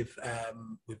competed with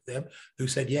them who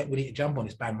said, yeah, we need to jump on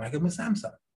this bandwagon was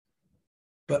Samsung.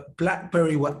 But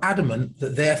BlackBerry were adamant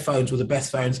that their phones were the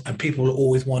best phones and people will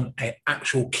always want an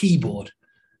actual keyboard.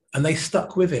 And they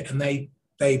stuck with it. And they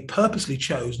purposely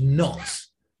chose not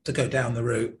to go down the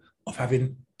route of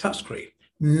having touchscreen.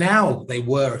 Now they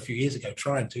were a few years ago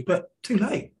trying to, but too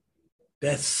late.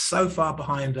 They're so far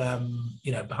behind,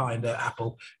 behind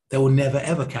Apple. They will never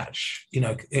ever catch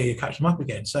them up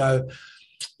again. So,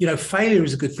 failure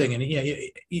is a good thing. And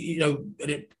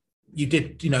you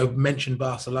did mention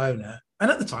Barcelona,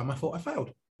 and at the time I thought I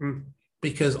failed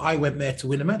because I went there to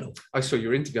win a medal. I saw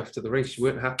your interview after the race. You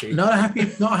weren't happy. Not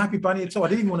a happy bunny at all. I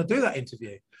didn't even want to do that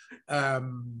interview. I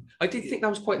did think that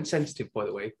was quite insensitive, by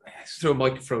the way. Throw a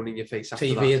microphone in your face after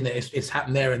TV, that. isn't it? It's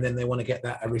happened there, and then they want to get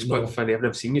that. It's quite funny. I've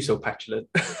never seen you so petulant.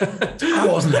 I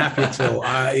wasn't happy at all.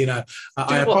 I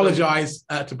apologise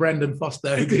to Brendan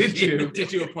Foster.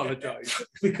 Did you apologise?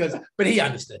 But he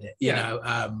understood it,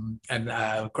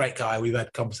 great guy. We've had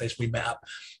a conversation. We met up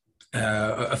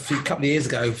a few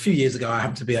years ago. I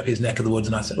happened to be up his neck of the woods,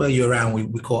 and I said, "Well, you were around."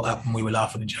 We caught up and we were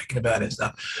laughing and joking about it and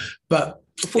stuff. But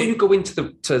before you go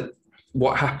into to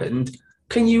what happened,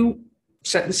 can you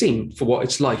set the scene for what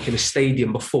it's like in a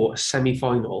stadium before a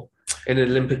semi-final in an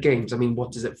Olympic Games? I mean,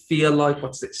 what does it feel like?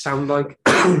 What does it sound like?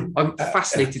 I'm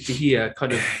fascinated to hear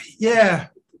kind of the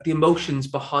emotions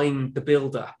behind the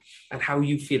build-up and how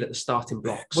you feel at the starting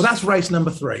blocks. Well, that's race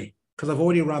number 3. Because I've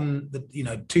already run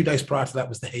 2 days prior to that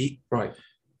was the heat. Right.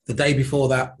 The day before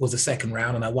that was the second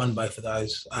round, and I won both of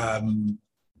those.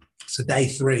 So day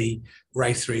 3,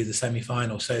 race 3 is the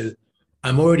semi-final. So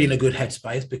I'm already in a good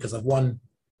headspace because I've won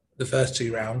the first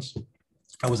 2 rounds.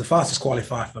 I was the fastest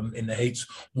qualifier in the heats,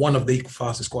 one of the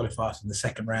fastest qualifiers in the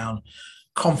second round.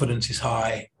 Confidence is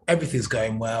high. Everything's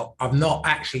going well. I've not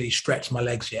actually stretched my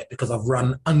legs yet because I've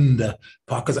run under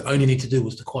par because I only need to do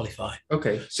was to qualify.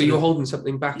 Okay, so you're holding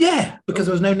something back? Yeah, because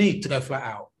there was no need to go flat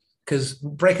out because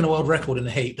breaking a world record in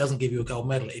the heat doesn't give you a gold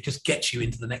medal. It just gets you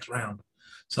into the next round.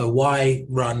 So why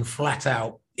run flat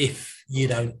out if you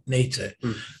don't need to?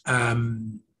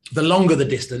 the longer the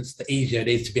distance, the easier it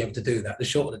is to be able to do that. The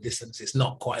shorter the distance, it's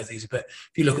not quite as easy. But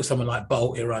if you look at someone like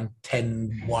Bolt, he'll run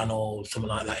 10-1 or something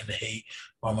like that in the heat,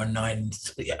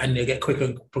 1:19, and they get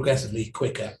quicker, progressively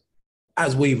quicker,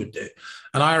 as we would do.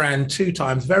 And I ran 2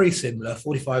 times very similar,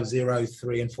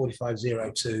 45:03 and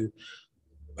 45:02.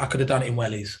 I could have done it in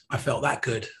wellies. I felt that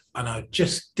good, and I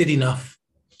just did enough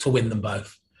to win them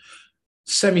both.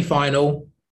 Semi-final,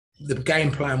 the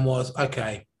game plan was,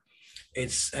 okay,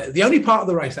 it's the only part of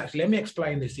the race, actually, let me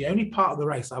explain this. The only part of the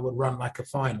race I would run like a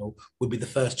final would be the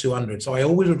first 200. So I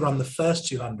always would run the first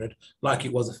 200 like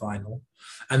it was a final.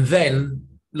 And then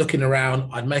looking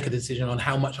around, I'd make a decision on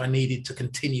how much I needed to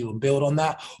continue and build on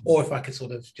that, or if I could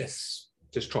sort of just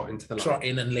trot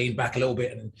in and lean back a little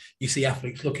bit. And you see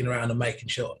athletes looking around and making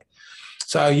sure.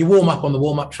 So you warm up on the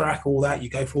warm-up track, all that. You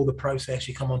go through all the process.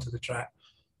 You come onto the track.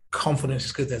 Confidence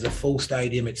is good. There's a full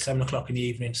stadium. It's 7:00 in the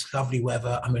evening. It's lovely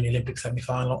weather. I'm in the Olympic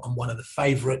semi-final. I'm one of the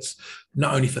favourites,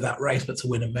 not only for that race, but to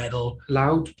win a medal.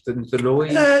 Loud, the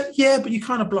noise? Yeah, but you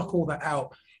kind of block all that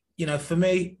out. You know, for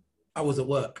me, I was at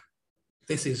work.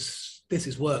 This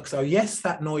is work. So yes,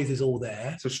 that noise is all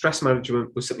there. So stress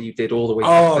management was something you did all the way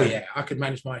Oh, back then. yeah. I could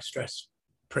manage my stress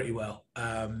pretty well.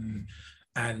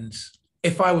 And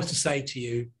if I was to say to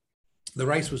you, the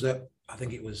race was at, I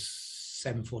think it was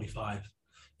 7:45.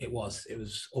 It was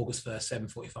August 1st,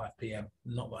 7:45 p.m.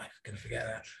 Not going to forget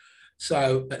that.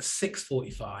 So at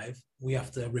 6:45, we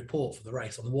have to report for the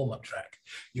race on the warm-up track.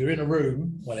 You're in a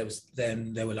room. Well,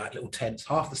 there were like little tents,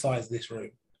 half the size of this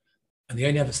room. And you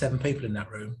only have 7 people in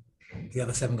that room. The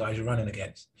other 7 guys you're running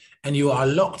against. And you are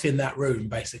locked in that room,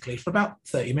 basically, for about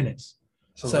 30 minutes.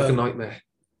 Sounds like a nightmare.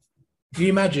 Can you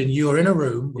imagine you're in a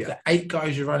room with the 8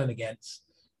 guys you're running against,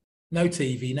 no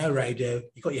TV, no radio,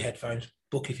 you've got your headphones,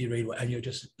 book if you read, and you're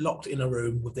just locked in a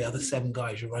room with the other 7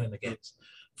 guys you're running against.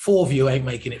 4 of you ain't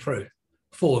making it through.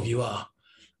 4 of you are.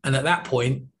 And at that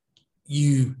point,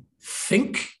 you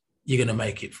think you're going to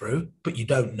make it through, but you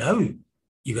don't know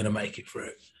you're going to make it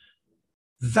through.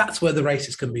 That's where the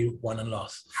races can be won and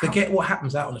lost. Forget what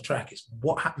happens out on the track. It's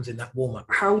what happens in that warm-up.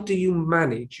 How do you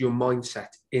manage your mindset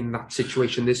in that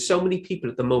situation? There's so many people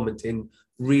at the moment in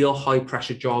real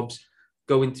high-pressure jobs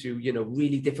going through,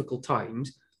 really difficult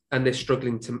times, and they're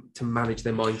struggling to manage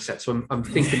their mindset. So I'm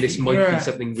thinking this might be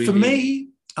something really... For me,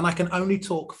 and I can only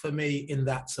talk for me in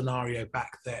that scenario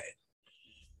back then,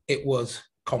 it was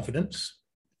confidence.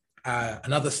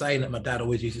 Another saying that my dad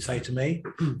always used to say to me,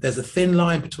 there's a thin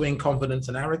line between confidence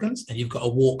and arrogance, and you've got to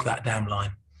walk that damn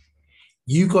line.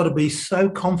 You've got to be so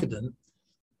confident.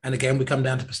 And again, we come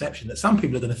down to perception that some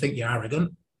people are going to think you're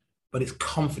arrogant, but it's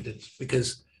confidence,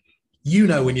 because you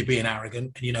know when you're being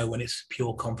arrogant and you know when it's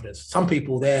pure confidence. Some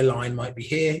people, their line might be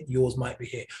here, yours might be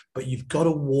here, but you've got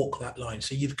to walk that line.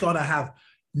 So you've got to have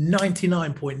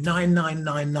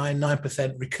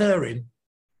 99.99999% recurring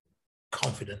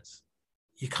confidence.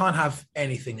 You can't have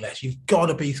anything less. You've got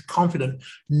to be confident,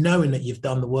 knowing that you've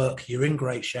done the work, you're in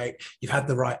great shape, you've had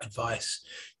the right advice.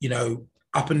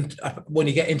 Up when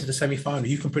you get into the semi-final,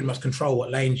 you can pretty much control what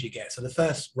lanes you get. So the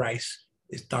first race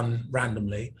is done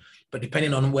randomly, but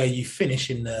depending on where you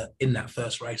finish in that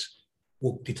first race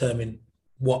will determine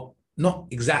what, not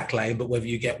exact lane, but whether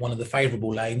you get one of the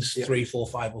favourable lanes, 3, 4,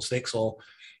 5, or 6, or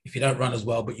if you don't run as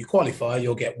well, but you qualify,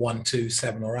 you'll get 1, 2,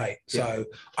 7, or 8. So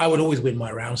I would always win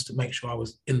my rounds to make sure I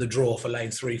was in the draw for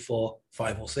lane 3, 4,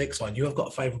 5, or 6. So I knew I've got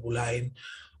a favourable lane.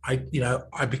 I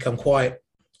become quite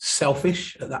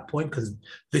selfish at that point, because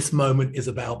this moment is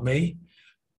about me.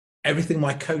 Everything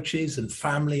my coaches and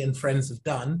family and friends have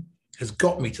done has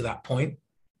got me to that point.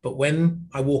 But when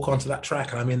I walk onto that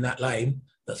track and I'm in that lane,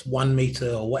 that's 1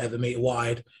 meter or whatever meter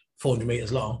wide, 400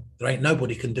 meters long, there ain't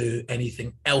nobody can do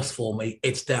anything else for me.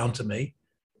 It's down to me,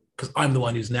 because I'm the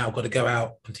one who's now got to go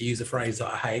out, and to use a phrase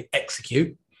that I hate,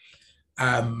 execute.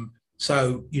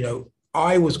 So,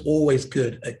 I was always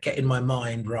good at getting my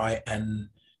mind right and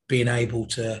being able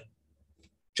to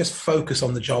just focus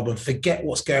on the job and forget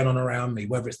what's going on around me,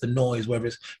 whether it's the noise,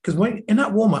 because when in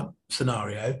that warm-up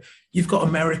scenario, you've got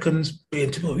Americans being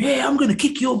typical, yeah, I'm going to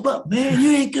kick your butt, man.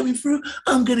 You ain't coming through.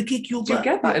 I'm going to kick your butt. Do you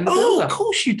get that in the build-up? Of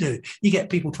course you do. You get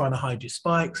people trying to hide your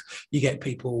spikes. You get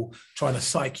people trying to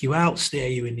psych you out, stare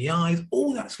you in the eyes,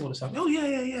 all that sort of stuff. Oh,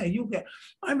 yeah. You'll get,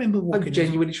 I remember walking. I'm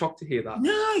genuinely shocked to hear that.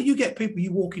 No, you get people,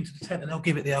 you walk into the tent and they'll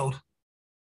give it the old,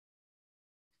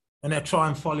 and they'll try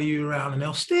and follow you around and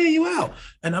they'll steer you out.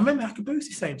 And I remember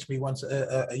Akabusi saying to me once,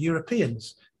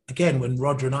 Europeans, again, when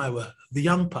Roger and I were the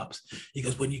young pups, he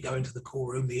goes, when you go into the call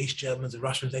room, the East Germans, the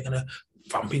Russians, they're going to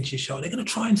bump into your shoulder. They're going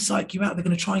to try and psych you out. They're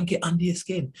going to try and get under your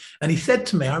skin. And he said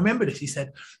to me, I remember this, he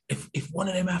said, if one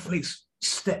of them athletes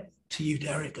step to you,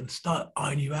 Derek, and start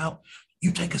eyeing you out,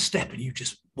 You take a step and you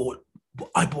just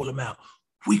eyeball them out.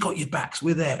 We got your backs.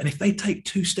 We're there. And if they take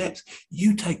 2 steps,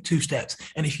 you take 2 steps.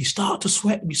 And if you start to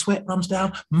sweat and your sweat runs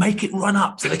down, make it run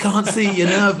up so they can't see you're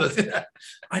nervous.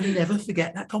 I never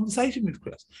forget that conversation with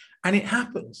Chris. And it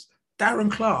happens.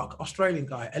 Darren Clark, Australian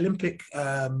guy, Olympic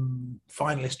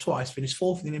finalist twice, finished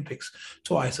 4th in the Olympics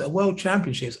twice at World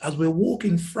Championships. As we're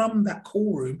walking from that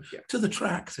call room to the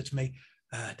track, said to me,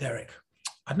 Derek,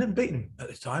 I'd never beaten him at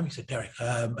this time. He said, Derek,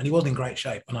 and he wasn't in great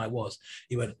shape, and I was.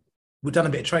 He went, we'd done a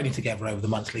bit of training together over the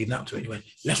months leading up to it. He went,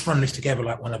 let's run this together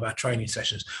like one of our training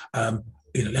sessions.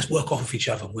 Let's work off of each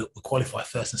other. We'll qualify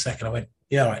first and second. I went,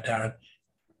 yeah, all right, Darren.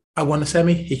 I won the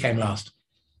semi. He came last.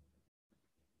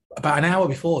 About an hour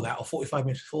before that, or 45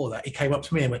 minutes before that, he came up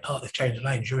to me and went, oh, they've changed the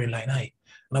lanes. You're in lane 8.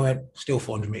 And I went, still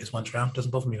 400 metres once round. Doesn't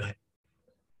bother me, mate.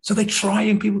 So they try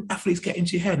and athletes get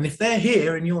into your head. And if they're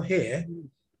here and you're here,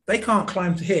 they can't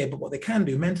climb to here. But what they can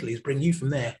do mentally is bring you from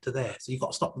there to there. So you've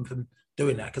got to stop them from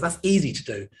doing that, because that's easy to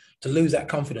do, to lose that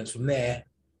confidence from there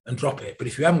and drop it. But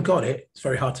if you haven't got it, it's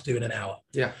very hard to do in an hour.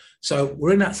 Yeah. So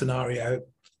we're in that scenario.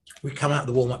 We come out of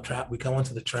the warm-up track. We go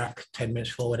onto the track 10 minutes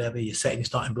before, whatever. You're setting your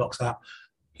starting blocks up.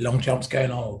 Long jumps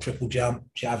going on, or triple jump,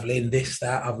 javelin, this,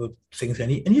 that, other things.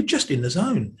 And you're just in the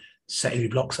zone, setting your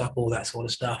blocks up, all that sort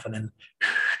of stuff. And then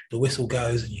the whistle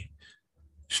goes and you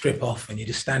strip off and you're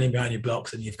just standing behind your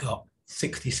blocks, and you've got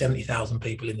 60, 70,000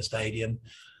 people in the stadium,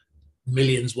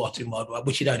 millions watching worldwide,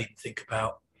 which you don't even think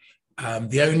about.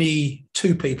 The only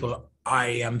 2 people I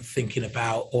am thinking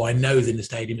about, or I know is in the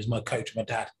stadium, is my coach and my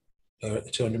dad, who are at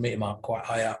the 200 metre mark, quite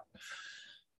high up.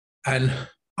 And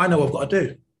I know what I've got to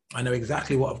do. I know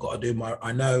exactly what I've got to do.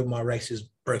 I know my race is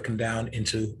broken down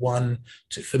into 1,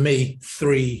 2, for me,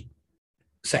 3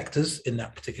 sectors in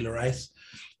that particular race.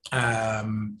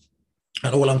 And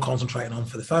all I'm concentrating on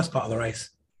for the first part of the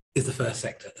race is the first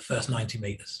sector, the first 90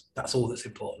 metres. That's all that's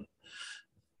important.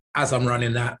 As I'm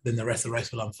running that, then the rest of the race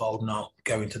will unfold and I'll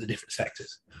go into the different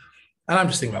sectors. And I'm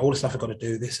just thinking about all the stuff I've got to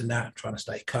do, this and that, trying to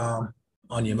stay calm,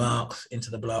 on your marks, into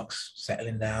the blocks,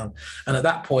 settling down. And at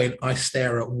that point, I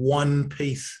stare at one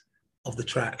piece of the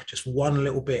track, just one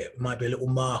little bit. It might be a little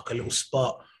mark, a little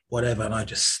spot, whatever. And I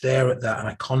just stare at that and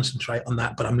I concentrate on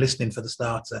that, but I'm listening for the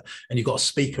starter. And you've got a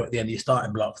speaker at the end of your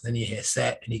starting blocks. Then you hear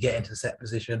set and you get into the set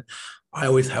position. I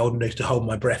always used to hold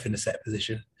my breath in the set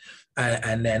position.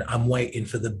 And then I'm waiting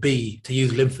for the B, to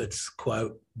use Linford's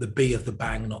quote, the B of the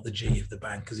bang, not the G of the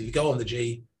bang. Because if you go on the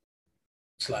G,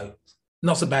 slow.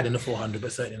 Not so bad in the 400,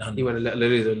 but certainly in 100. You went a little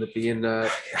earlier than the B in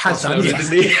has done,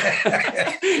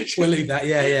 yes. We'll leave that,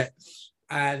 yeah.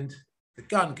 And the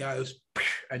gun goes,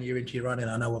 and you're into your running.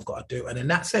 I know what I've got to do. And then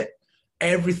that's it.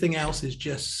 Everything else is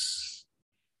just,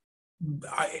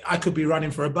 I could be running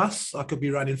for a bus. I could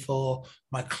be running for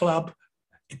my club.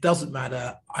 It doesn't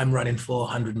matter. I'm running for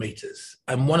 100 meters.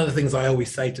 And one of the things I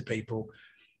always say to people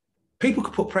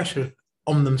could put pressure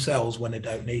on themselves when they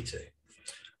don't need to.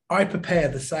 I prepare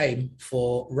the same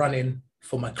for running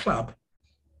for my club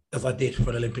as I did for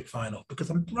an Olympic final, because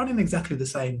I'm running exactly the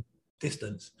same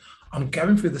distance. I'm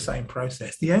going through the same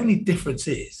process. The only difference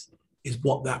is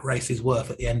what that race is worth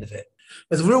at the end of it.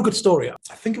 There's a real good story.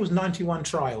 I think it was 91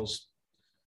 trials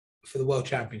for the World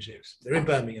Championships. They're in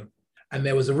Birmingham. And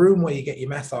there was a room where you get your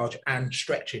massage and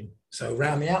stretching. So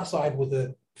around the outside were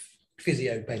the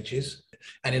physio benches.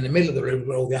 And in the middle of the room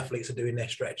where all the athletes are doing their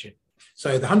stretching.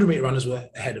 So the 100-metre runners were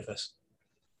ahead of us.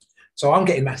 So I'm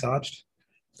getting massaged.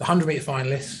 The 100-metre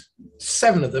finalists,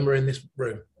 7 of them are in this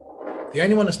room. The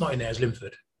only one that's not in there is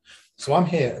Linford. So I'm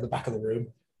here at the back of the room.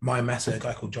 My masser, a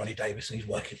guy called Johnny Davis, and he's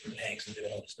working with legs and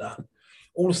doing all this stuff.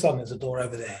 All of a sudden, there's a door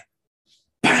over there.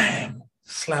 Bam!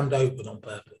 Slammed open on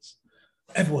purpose.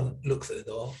 Everyone looks at the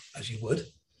door, as you would.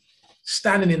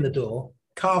 Standing in the door,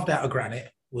 carved out of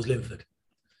granite, was Linford.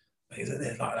 He's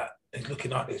there like that. He's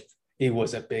looking like this. He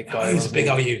was a big guy. He was a big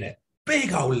old unit.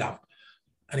 Big old lump.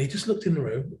 And he just looked in the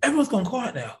room. Everyone's gone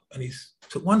quiet now. And he's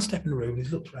took one step in the room, and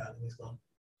he's looked around and he's gone,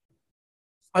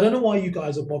 I don't know why you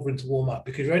guys are bothering to warm up,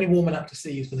 because you're only warming up to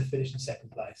see who's going to finish in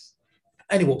second place.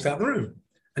 And he walks out the room.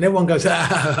 And everyone goes,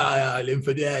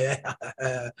 Linford, yeah.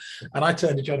 And I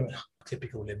turned to John and went,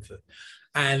 typical Linford.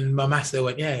 And my master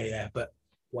went, yeah, but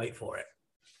wait for it.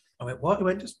 I went, what? He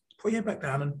went, just put your head back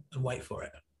down and wait for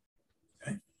it.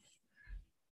 Okay.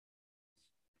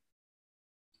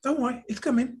 Don't worry, it's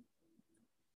coming.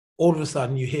 All of a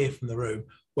sudden, you hear from the room,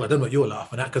 well, I don't know what you're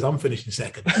laughing at, because I'm finishing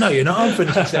second. No, you're not. I'm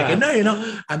finishing second. No, you're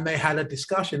not. And they had a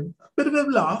discussion, a bit of a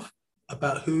laugh,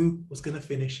 about who was going to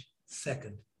finish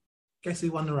second. Guess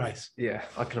who won the race? Yeah,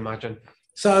 I can imagine.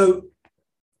 So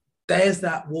there's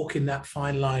that walking that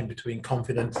fine line between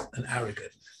confidence and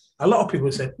arrogance. A lot of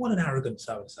people say, what an arrogant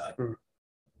so-and-so.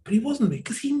 But he wasn't,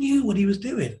 because he knew what he was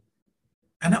doing.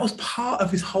 And that was part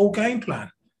of his whole game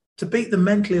plan, to beat them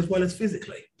mentally as well as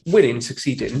physically. Winning,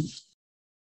 succeeding,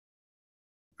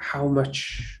 how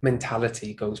much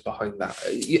mentality goes behind that?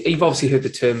 You've obviously heard the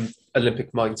term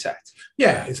Olympic mindset.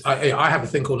 Yeah, I have a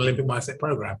thing called Olympic Mindset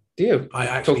Program. Do you? I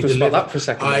actually Talk to us about that for a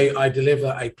second. I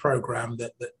deliver a program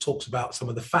that talks about some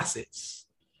of the facets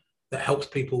that helps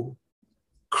people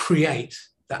create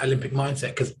that Olympic mindset.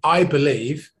 Because I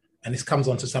believe, and this comes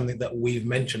on to something that we've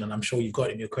mentioned, and I'm sure you've got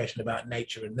in your question about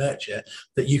nature and nurture,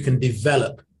 that you can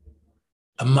develop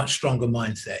a much stronger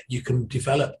mindset. You can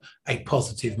develop a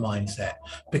positive mindset,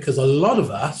 because a lot of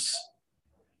us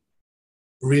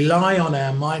rely on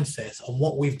our mindsets on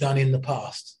what we've done in the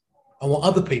past and what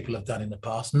other people have done in the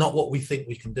past, not what we think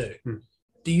we can do.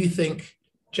 Do you think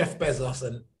Jeff Bezos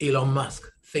and Elon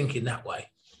Musk think in that way?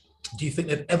 Do you think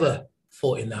they've ever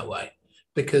thought in that way?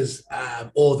 Because,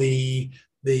 or the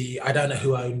I don't know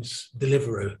who owns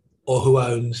Deliveroo or who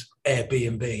owns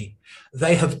Airbnb.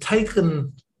 They have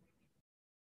taken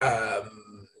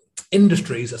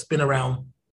industries that's been around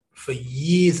for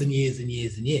years and years and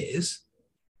years and years,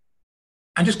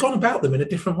 and just gone about them in a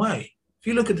different way. If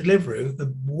you look at Deliveroo,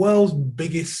 the world's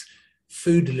biggest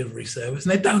food delivery service,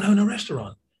 and they don't own a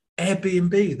restaurant.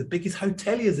 Airbnb, the biggest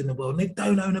hoteliers in the world, and they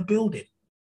don't own a building.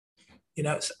 You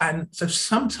know, and so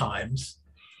sometimes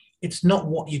it's not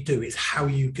what you do, it's how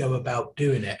you go about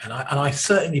doing it. And I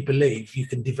certainly believe you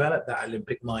can develop that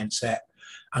Olympic mindset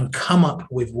and come up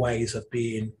with ways of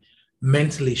being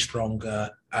mentally stronger,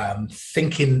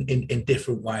 thinking in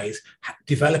different ways,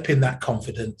 developing that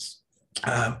confidence.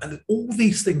 And all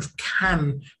these things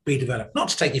can be developed, not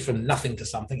to take you from nothing to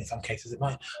something, in some cases it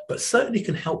might, but certainly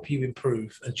can help you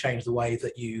improve and change the way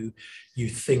that you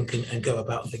think and go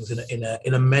about things in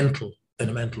a mental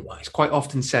way. It's quite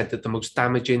often said that the most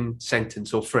damaging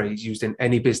sentence or phrase used in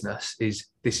any business is,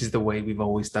 "This is the way we've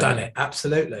always done it."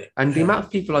 Absolutely. And the amount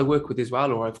of people I work with as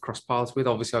well, or I've crossed paths with,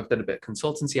 obviously I've done a bit of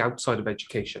consultancy outside of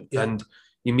education, and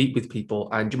you meet with people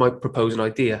and you might propose an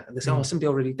idea and they say, "Oh, somebody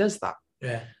already does that."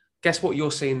 Yeah. Guess what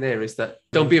you're saying there is that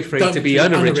don't be afraid to be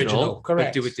unoriginal,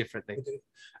 but do it differently.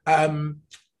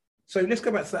 So let's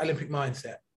go back to that Olympic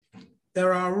mindset.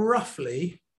 There are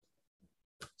roughly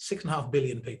 6.5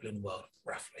 billion people in the world,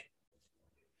 roughly.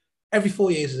 Every 4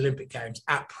 years is Olympic Games.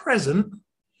 At present,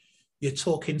 you're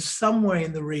talking somewhere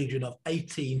in the region of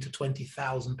 18 to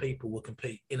 20,000 people will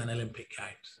compete in an Olympic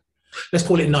Games. Let's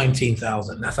call it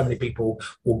 19,000. That's how many people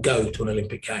will go to an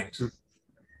Olympic Games.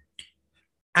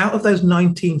 Out of those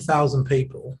 19,000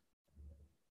 people,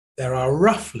 there are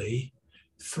roughly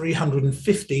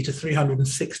 350 to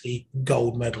 360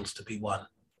 gold medals to be won.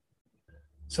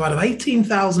 So out of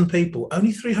 18,000 people,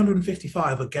 only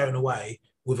 355 are going away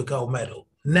with a gold medal.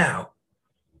 Now,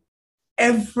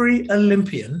 every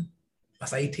Olympian,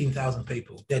 that's 18,000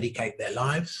 people, dedicate their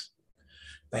lives.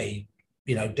 They,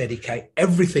 dedicate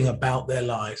everything about their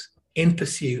lives in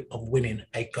pursuit of winning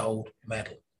a gold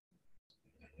medal.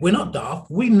 We're not daft.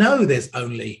 We know there's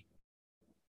only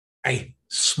a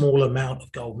small amount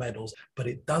of gold medals, but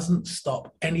it doesn't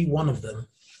stop any one of them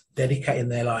dedicating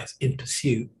their lives in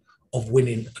pursuit of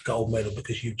winning a gold medal,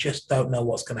 because you just don't know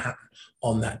what's going to happen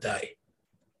on that day.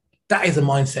 That is a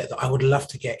mindset that I would love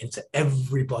to get into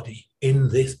everybody in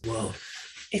this world.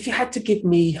 If you had to give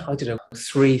me,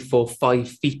 3, 4, 5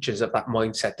 features of that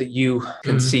mindset that you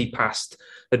can see past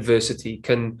adversity,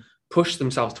 can push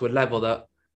themselves to a level that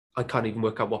I can't even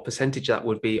work out what percentage that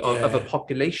would be of a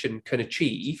population can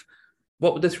achieve,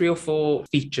 what would the 3 or 4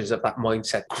 features of that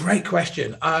mindset? Great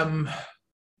question.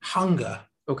 Hunger.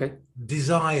 Okay.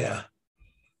 Desire.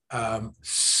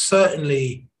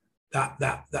 Certainly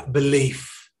that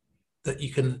belief that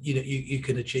you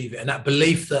can achieve it, and that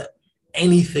belief that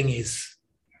anything is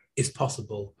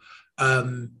possible.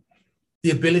 The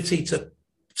ability to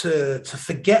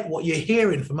forget what you're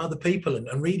hearing from other people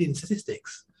and reading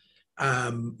statistics.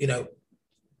 And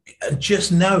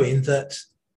just knowing that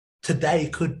today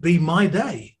could be my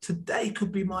day. Today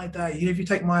could be my day. If you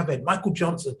take my event, Michael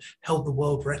Johnson held the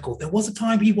world record. There was a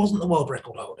time he wasn't the world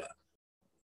record holder.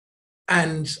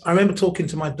 And I remember talking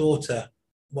to my daughter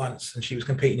once, and she was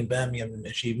competing in Birmingham,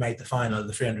 and she made the final of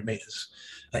the 300 meters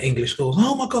at English schools.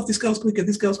 Oh my God, this girl's quicker,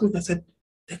 this girl's quicker. I said,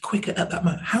 they're quicker at that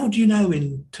moment. How do you know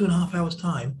in 2.5 hours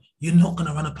time, you're not going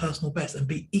to run a personal best and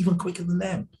be even quicker than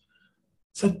them?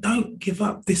 So don't give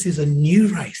up. This is a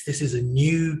new race. This is a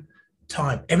new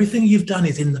time. Everything you've done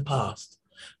is in the past.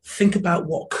 Think about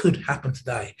what could happen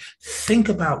today. Think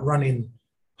about running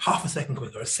half a second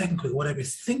quicker, a second quicker, whatever it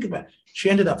is. Think about it. She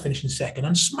ended up finishing second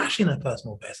and smashing her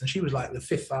personal best. And she was like the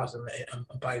 5th fastest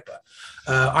on paper.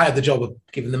 I had the job of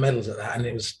giving the medals at that, and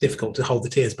it was difficult to hold the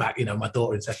tears back, my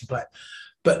daughter in second place.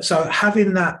 But so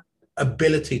having that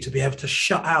ability to be able to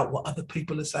shut out what other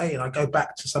people are saying. I go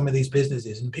back to some of these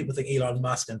businesses and people think Elon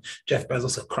Musk and Jeff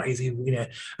Bezos are crazy,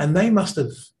 and they must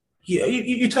have,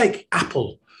 you take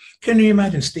Apple. Can you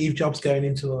imagine Steve Jobs going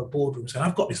into a boardroom saying,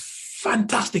 I've got this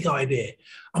fantastic idea.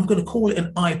 I'm going to call it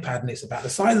an iPad, and it's about the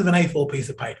size of an A4 piece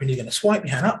of paper, and you're going to swipe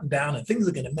your hand up and down, and things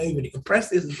are going to move, and you can press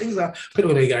this, and things are,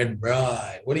 people are going to be going,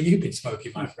 right, what have you been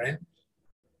smoking, my friend?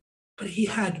 But he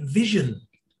had vision,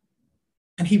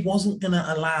 and he wasn't going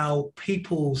to allow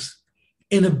people's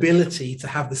inability to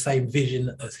have the same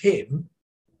vision as him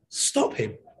stop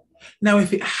him. Now,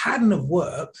 if it hadn't have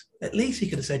worked, at least he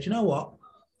could have said, you know what,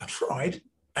 I tried,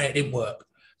 and it didn't work.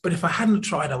 But if I hadn't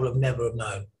tried, I would have never have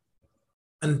known.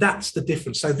 And that's the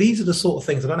difference. So these are the sort of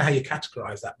things, I don't know how you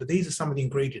categorize that, but these are some of the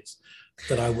ingredients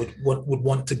that I would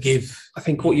want to give. I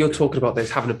think what you're talking about there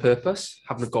is having a purpose,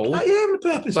 having a goal. Having a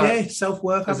purpose,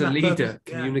 self-worth. As a leader, purpose,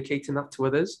 communicating that to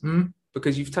others.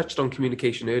 Because you've touched on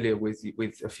communication earlier with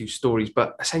a few stories,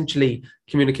 but essentially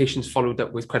communication's followed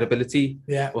up with credibility,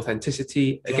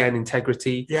 authenticity, again,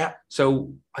 integrity. Yeah.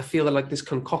 So I feel like this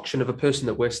concoction of a person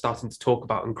that we're starting to talk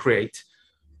about and create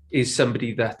is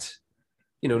somebody that,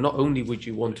 not only would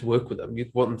you want to work with them,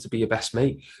 you'd want them to be your best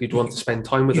mate. You'd want to spend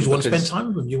time with them. You'd want to spend time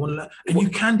with them. You want to learn, and you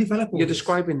can develop. You're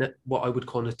describing what I would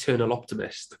call an eternal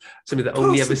optimist, somebody that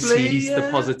only ever sees the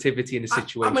positivity in a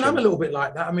situation. I'm a little bit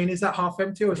like that. Is that half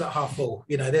empty or is that half full?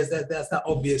 There's that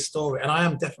obvious story, and I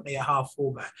am definitely a half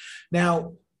full man.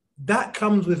 Now, that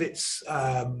comes with its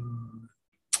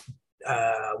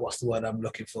what's the word I'm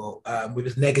looking for? With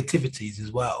its negativities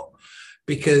as well,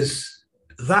 because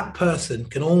that person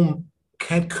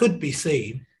could be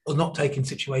seen as not taking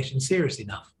situations seriously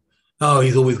enough. Oh,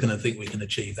 he's always going to think we can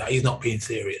achieve that. He's not being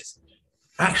serious.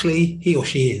 Actually, he or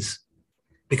she is,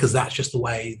 because that's just the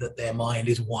way that their mind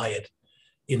is wired.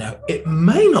 It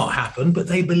may not happen, but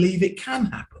they believe it can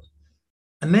happen.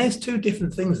 And there's two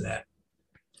different things there.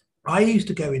 I used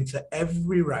to go into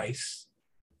every race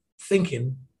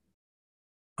thinking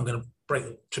I'm going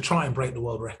to try and break the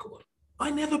world record. I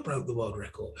never broke the world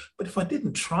record, but if I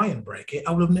didn't try and break it,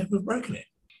 I would have never broken it.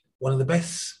 One of the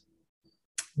best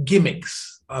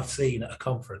gimmicks I've seen at a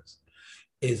conference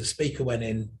is a speaker went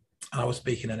in, and I was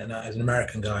speaking as an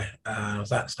American guy. I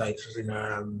was at States, was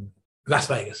in Las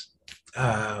Vegas,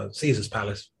 Caesar's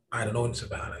Palace. I had an audience of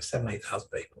about 7,000 to 8,000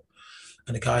 people.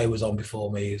 And the guy who was on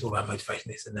before me, he was all about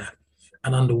motivation, this and that.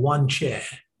 And under one chair,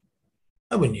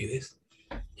 no one knew this,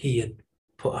 he had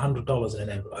put $100 in an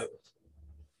envelope,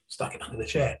 stuck it under the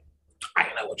chair. I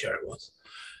don't know what chair it was.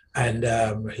 And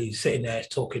he's sitting there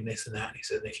talking this and that. And he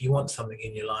said, if you want something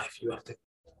in your life, you have to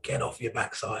get off your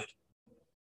backside.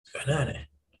 Go and earn it.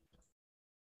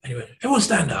 Anyway, everyone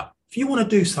stand up. If you want to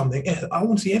do something, I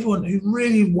want to see everyone who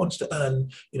really wants to earn,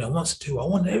 wants to, I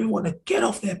want everyone to get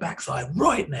off their backside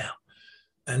right now.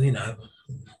 And,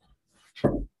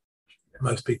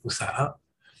 most people sat up.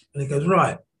 And he goes,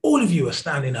 right, all of you are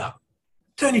standing up.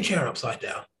 Turn your chair upside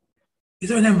down. Is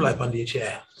there an envelope under your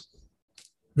chair?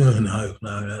 No.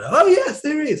 Oh, yes,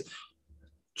 there is.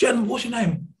 Gentlemen, what's your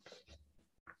name?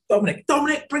 Dominic,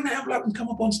 bring that envelope and come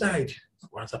up on stage.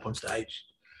 Runs up on stage.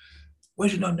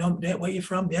 Where's your name? Where are you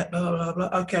from? Yeah, blah, blah, blah.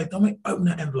 Okay, Dominic, open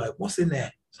that envelope. What's in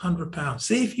there? It's £100.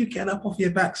 See if you get up off your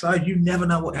backside, you never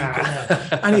know what you can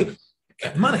earn. And you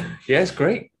get money. Yeah, it's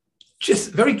great.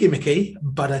 Just very gimmicky,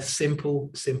 but a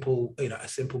simple, a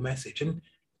simple message. And it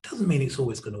doesn't mean it's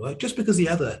always going to work. Just because the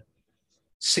other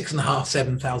 6,500,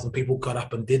 7,000 people got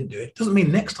up and didn't do it doesn't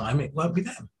mean next time it won't be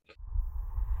them.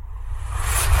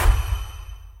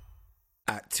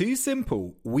 At Too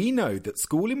Simple, we know that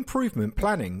school improvement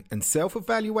planning and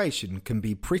self-evaluation can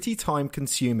be pretty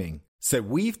time-consuming. So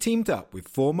we've teamed up with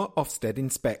former Ofsted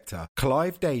Inspector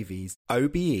Clive Davies,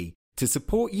 OBE, to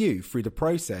support you through the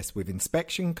process with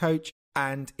Inspection Coach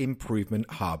and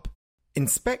Improvement Hub.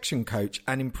 Inspection Coach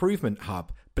and Improvement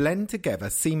Hub blend together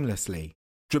seamlessly,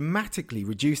 dramatically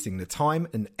reducing the time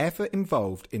and effort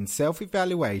involved in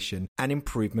self-evaluation and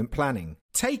improvement planning,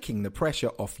 taking the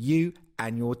pressure off you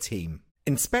and your team.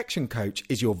 Inspection Coach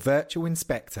is your virtual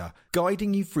inspector,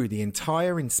 guiding you through the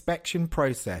entire inspection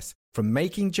process, from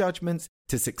making judgments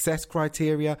to success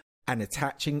criteria and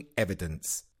attaching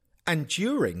evidence. And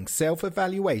during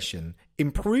self-evaluation,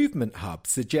 Improvement Hub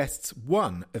suggests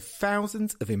one of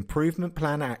thousands of improvement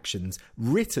plan actions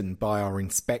written by our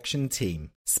inspection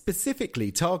team,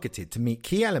 specifically targeted to meet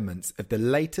key elements of the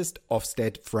latest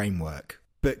Ofsted framework.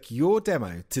 Book your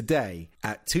demo today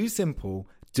at toosimple.co.uk.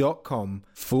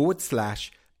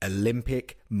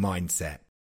 www.teamspeak.com/Olympic mindset.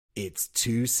 It's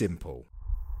too simple.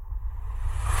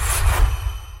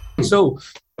 So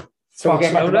we're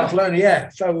getting back to Barcelona. Barcelona, yeah.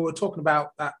 So we were talking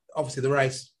about that, obviously the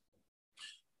race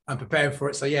and preparing for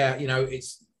it. So yeah,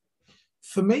 it's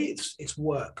for me, it's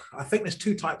work. I think there's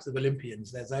two types of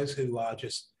Olympians. There's those who are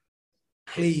just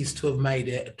pleased to have made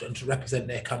it and to represent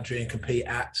their country and compete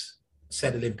at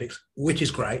said Olympics, which is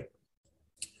great.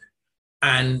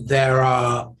 And there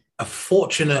are a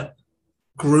fortunate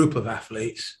group of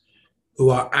athletes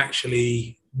who are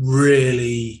actually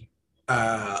really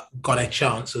got a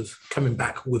chance of coming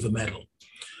back with a medal.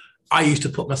 I used to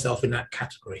put myself in that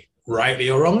category, rightly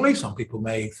or wrongly. Some people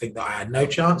may think that I had no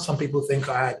chance. Some people think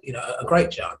I had, a great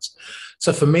chance.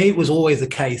 So for me, it was always a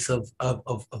case of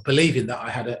believing that I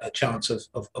had a chance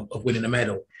of winning a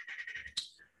medal.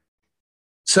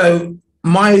 So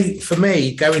for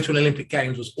me, going to an Olympic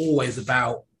Games was always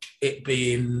about it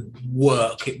being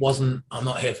work. It wasn't, I'm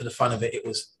not here for the fun of it. It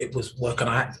was work, and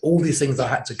I had all these things I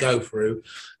had to go through.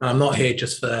 And I'm not here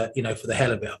just for the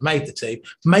hell of it. I've made the team.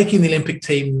 Making the Olympic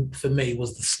team for me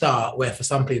was the start, where for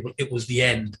some people it was the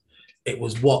end. It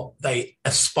was what they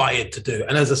aspired to do.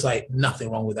 And as I say,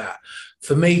 nothing wrong with that.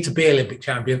 For me to be Olympic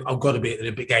champion, I've got to be at the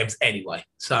Olympic Games anyway.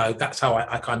 So that's how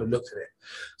I kind of looked at it.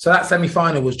 So that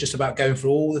semi-final was just about going through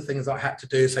all the things I had to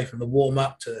do, say from the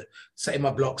warm-up to setting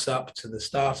my blocks up to the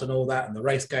start and all that, and the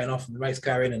race going off and the race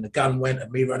going, and the gun went,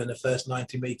 and me running the first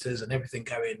 90 meters and everything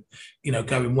going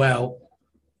well.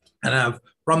 And I've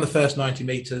run the first 90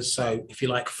 meters. So if you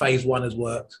like, phase one has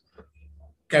worked.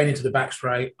 Going into the back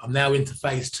straight, I'm now into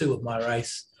phase two of my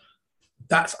race.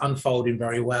 That's unfolding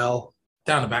very well.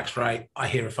 Down the back straight, I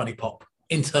hear a funny pop,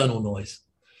 internal noise.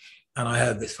 And I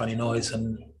heard this funny noise,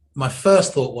 and my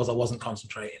first thought was I wasn't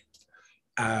concentrating.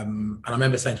 And I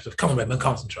remember saying to myself, come on, Redmond,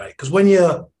 concentrate. Because when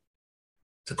you're,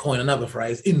 to coin another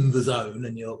phrase, in the zone,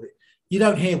 and you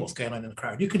don't hear what's going on in the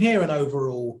crowd. You can hear an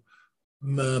overall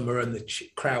murmur and the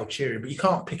crowd cheering, but you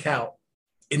can't pick out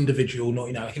individual,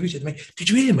 if you said to me, did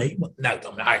you hear me? No,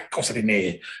 Dominic, of course I didn't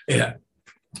hear you.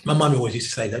 My mum always used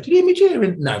to say that. Did you hear me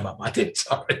cheering? No, Mum, I didn't.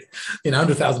 Sorry.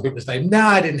 100,000 people say, no,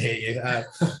 I didn't hear you.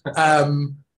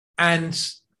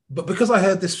 But because I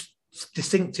heard this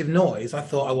distinctive noise, I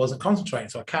thought I wasn't concentrating.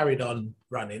 So I carried on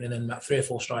running. And then about 3 or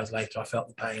 4 strides later, I felt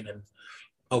the pain, and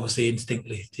obviously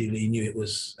instinctively knew it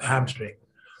was a hamstring.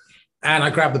 And I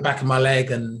grabbed the back of my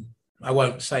leg, and I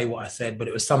won't say what I said, but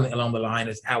it was something along the line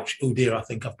as, ouch, oh dear, I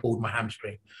think I've pulled my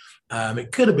hamstring.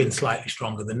 It could have been slightly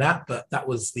stronger than that, but that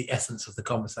was the essence of the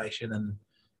conversation. And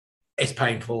it's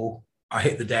painful. I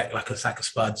hit the deck like a sack of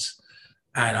spuds,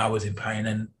 and I was in pain.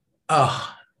 And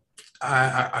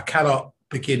I cannot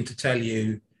begin to tell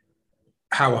you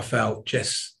how I felt.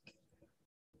 Just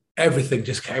everything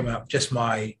just came up, just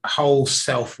my whole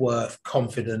self-worth,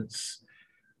 confidence,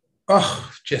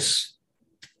 just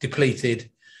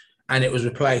depleted. And it was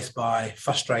replaced by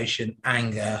frustration,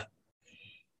 anger,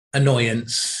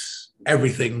 annoyance,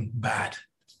 everything bad.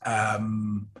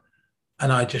 And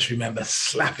I just remember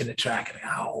slapping the track and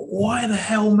why the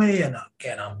hell me? And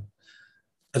again,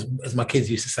 as my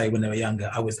kids used to say when they were younger,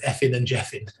 I was effing and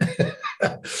jeffing.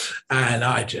 And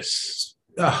I just,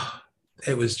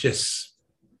 it was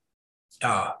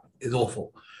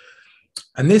awful.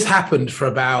 And this happened for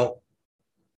about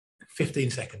 15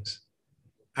 seconds.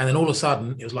 And then all of a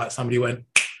sudden, it was like somebody went,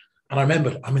 and I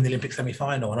remember I'm in the Olympic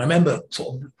semi-final, and I remember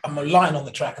I'm lying on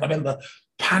the track, and I remember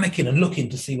panicking and looking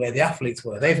to see where the athletes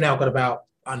were. They've now got about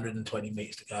 120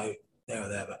 meters to go, there or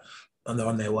there, and they're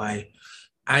on their way.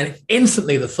 And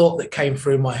instantly, the thought that came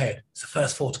through my head, it's the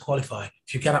first 4 to qualify.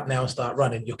 If you get up now and start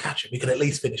running, you'll catch it. You could at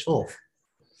least finish 4th.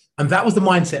 And that was the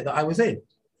mindset that I was in.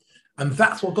 And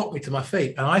that's what got me to my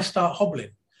feet. And I start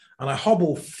hobbling, and I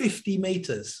hobble 50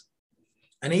 meters.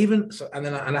 And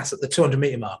that's at the 200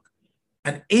 meter mark.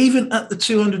 And even at the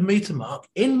 200 meter mark,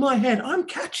 in my head, I'm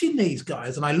catching these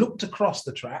guys. And I looked across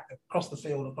the track, across the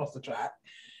field, across the track,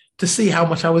 to see how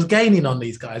much I was gaining on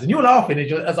these guys. And you're laughing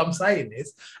as I'm saying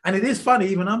this. And it is funny,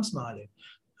 even I'm smiling.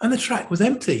 And the track was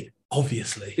empty,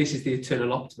 obviously. This is the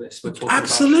eternal optimist we're talking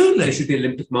Absolutely. about. This is the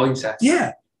Olympic mindset.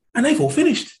 Yeah. And they've all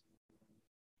finished.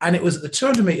 And it was at the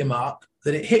 200 meter mark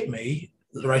that it hit me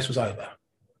that the race was over.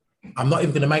 I'm not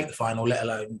even going to make the final, let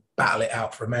alone battle it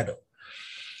out for a medal.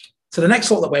 So the next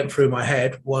thought that went through my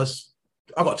head was,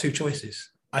 I've got 2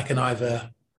 choices. I can either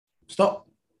stop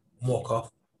and walk off,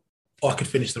 or I could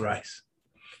finish the race.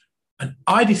 And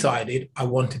I decided I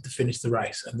wanted to finish the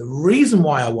race. And the reason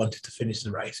why I wanted to finish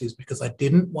the race is because I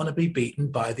didn't want to be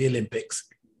beaten by the Olympics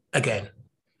again.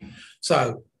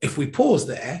 So if we pause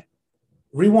there,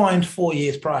 rewind 4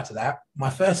 years prior to that, my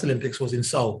first Olympics was in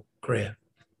Seoul, Korea.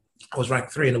 I was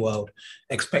ranked 3 in the world,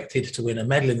 expected to win a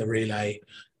medal in the relay,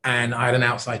 and I had an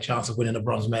outside chance of winning a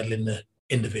bronze medal in the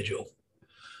individual.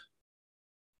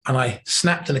 And I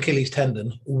snapped an Achilles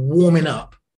tendon warming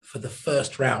up for the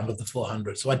first round of the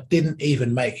 400. So I didn't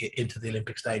even make it into the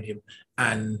Olympic Stadium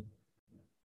and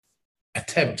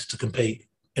attempt to compete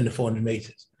in the 400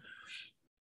 meters.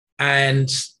 And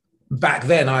back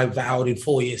then I vowed in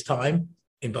 4 years' time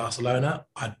in Barcelona,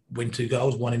 I'd win 2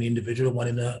 goals, one in the individual, one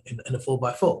in the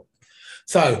 4x4.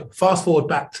 So fast forward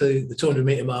back to the 200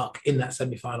 meter mark in that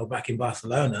semi-final back in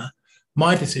Barcelona.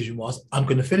 My decision was I'm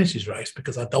going to finish this race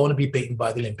because I don't want to be beaten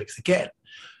by the Olympics again.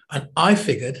 And I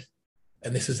figured,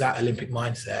 and this is that Olympic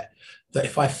mindset, that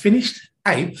if I finished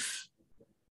 8th,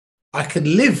 I could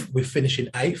live with finishing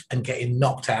 8th and getting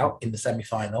knocked out in the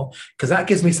semi-final because that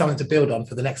gives me something to build on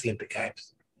for the next Olympic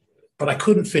Games. But I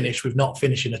couldn't finish with not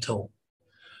finishing at all.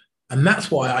 And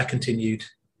that's why I continued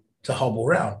to hobble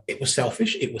around. It was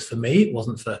selfish. It was for me. It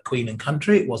wasn't for Queen and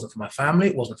Country. It wasn't for my family.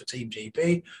 It wasn't for Team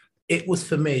GB. It was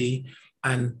for me,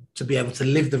 and to be able to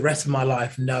live the rest of my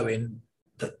life knowing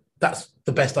that that's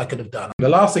the best I could have done. The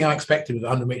last thing I expected with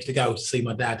 100 meters to go was to see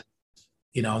my dad,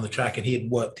 on the track, and he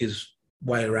had worked his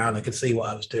way around. I could see what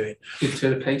I was doing. Good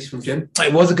turn of pace from Jim.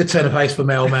 It was a good turn of pace for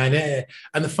Mel, man. Yeah.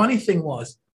 And the funny thing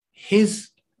was, his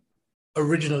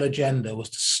original agenda was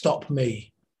to stop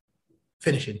me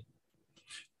finishing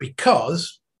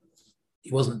because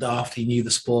he wasn't daft. He knew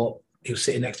the sport. He was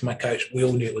sitting next to my coach. We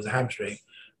all knew it was a hamstring,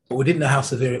 but we didn't know how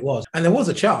severe it was. And there was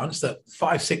a chance that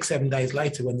 5, 6, 7 days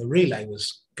later, when the relay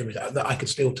was going to be, that I could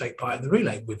still take part in the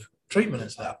relay with treatment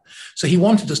and stuff. So he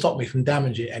wanted to stop me from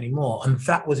damaging it anymore. And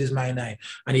that was his main aim.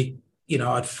 And he,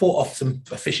 I'd fought off some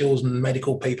officials and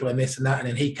medical people and this and that. And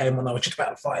then he came on, I was just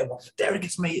about to fight him off. Derek,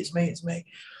 it's me.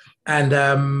 And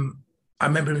I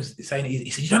remember him saying, he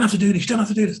said, you don't have to do this. I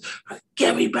said,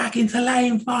 get me back into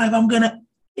lane 5. I'm going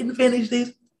to finish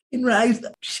this in race.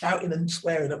 Shouting and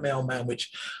swearing at my old man,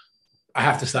 which I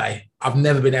have to say, I've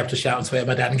never been able to shout and swear at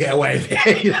my dad and get away with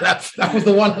it. That was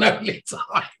the one and only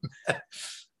time.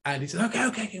 And he said, okay,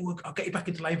 I'll get you back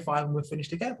into lane 5 and we'll finish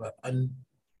together. And,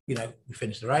 we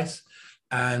finished the race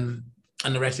and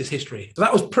the rest is history. So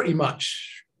that was pretty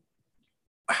much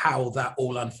how that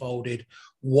all unfolded,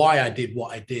 why I did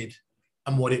what I did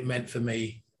and what it meant for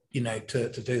me, to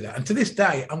do that. And to this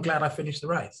day, I'm glad I finished the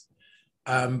race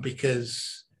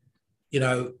because,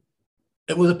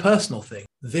 it was a personal thing.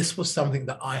 This was something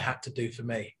that I had to do for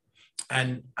me.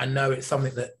 And I know it's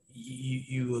something that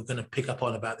you were going to pick up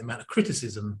on about the amount of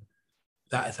criticism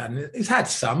that it's had. And it's had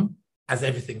some, as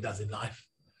everything does in life.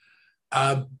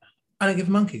 I don't give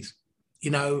monkeys.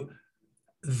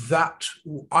 That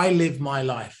I live my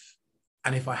life.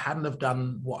 And if I hadn't have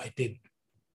done what I did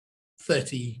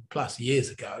 30 plus years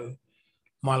ago,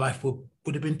 my life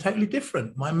would have been totally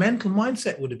different. My mental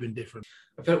mindset would have been different.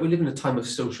 I feel like we live in a time of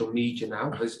social media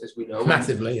now, as we know.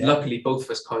 Massively, yeah. Luckily, both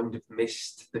of us kind of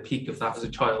missed the peak of that as a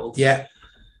child. Yeah.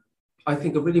 I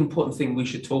think a really important thing we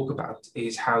should talk about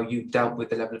is how you dealt with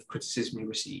the level of criticism you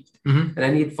received. Mm-hmm. And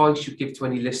any advice you give to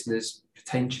any listeners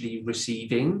potentially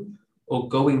receiving or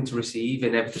going to receive,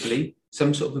 inevitably,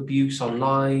 some sort of abuse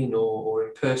online or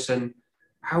in person.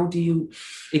 How do you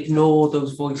ignore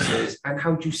those voices and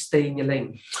how do you stay in your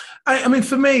lane? I mean,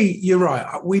 for me, you're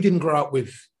right. We didn't grow up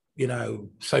with,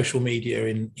 social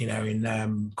media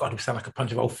God, we sound like a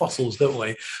bunch of old fossils, don't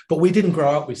we? But we didn't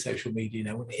grow up with social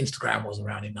media, when Instagram wasn't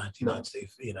around in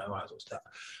 1990, all that sort of stuff.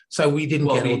 So we didn't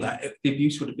get all that. The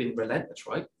abuse would have been relentless,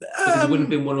 right? Because it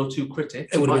wouldn't have been 1 or 2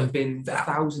 critics. It would have been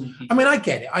 1,000 people. I mean, I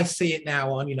get it. I see it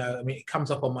now on, it comes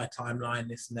up on my timeline,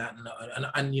 this and that.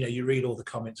 And you read all the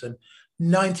comments and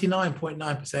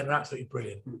 99.9% are absolutely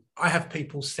brilliant. I have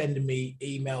people sending me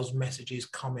emails, messages,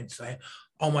 comments saying,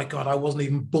 oh my God, I wasn't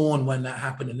even born when that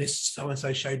happened. And this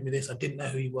so-and-so showed me this. I didn't know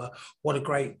who you were. What a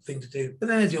great thing to do. But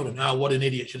then there's the other, oh, what an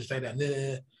idiot, should have stayed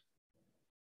there.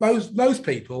 Those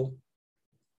people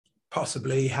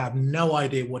possibly have no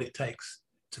idea what it takes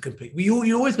to compete.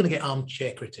 You're always going to get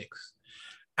armchair critics.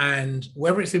 And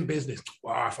whether it's in business,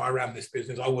 well, if I ran this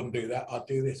business, I wouldn't do that. I'd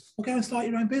do this. Well, go and start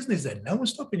your own business then. No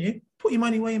one's stopping you. Put your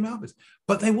money where your mouth is.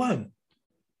 But they won't.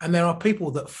 And there are people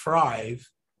that thrive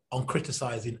on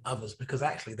criticizing others because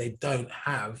actually they don't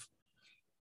have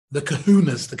the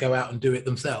kahunas to go out and do it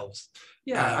themselves.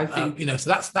 Yeah, I think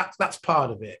so that's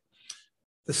part of it.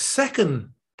 The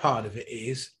second part of it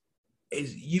is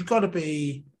you've got to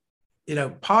be,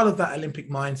 part of that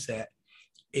Olympic mindset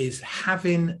is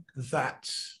having that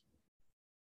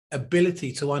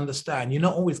ability to understand you're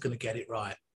not always going to get it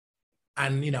right.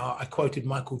 And I quoted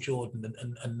Michael Jordan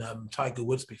and Tiger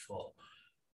Woods before.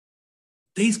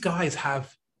 These guys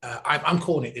have I'm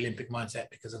calling it the Olympic mindset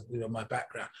because of my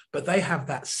background, but they have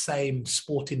that same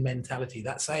sporting mentality,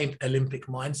 that same Olympic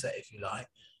mindset, if you like.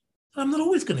 I'm not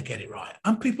always going to get it right.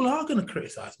 And people are going to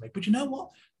criticize me. But you know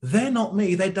what? They're not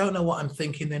me. They don't know what I'm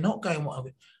thinking. They're not going what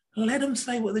I'm... Let them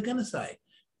say what they're going to say.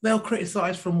 They'll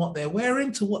criticize from what they're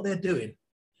wearing to what they're doing.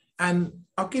 And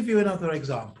I'll give you another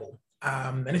example.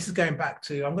 And this is going back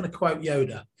to, I'm going to quote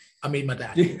Yoda. I mean, my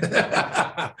dad.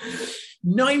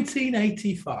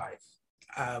 1985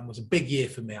 was a big year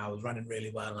for me. I was running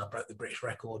really well and I broke the British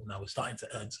record and I was starting to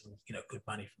earn some, good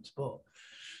money from sport.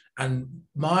 And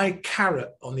my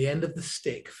carrot on the end of the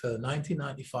stick for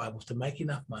 1995 was to make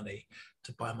enough money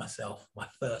to buy myself my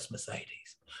first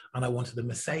Mercedes. And I wanted a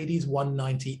Mercedes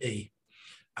 190E.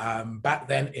 Back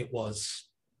then, it was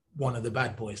one of the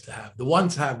bad boys to have. The one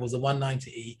to have was the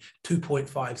 190E 2.5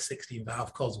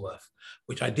 16-valve Cosworth,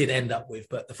 which I did end up with,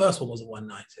 but the first one was a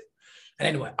 190. And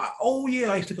anyway, all year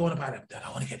I used to go on about it. Dad, I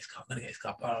want to get this car. I'm going to get this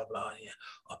car. Blah, blah, blah. Yeah.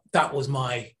 That was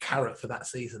my carrot for that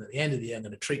season. At the end of the year, I'm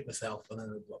going to treat myself and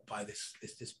then buy this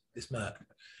Merc.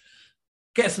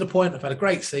 Gets to the point. I've had a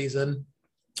great season.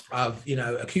 I've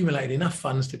accumulated enough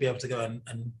funds to be able to go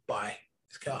and buy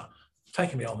this car.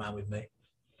 Taking my old man with me.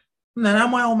 Now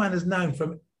my old man has known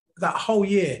from that whole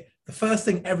year. The first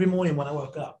thing every morning when I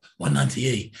woke up,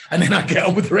 190E, and then I get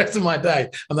on with the rest of my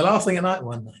day. And the last thing at night,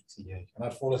 190E, and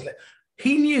I'd fall asleep.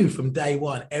 He knew from day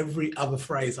one, every other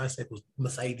phrase I said was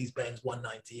Mercedes-Benz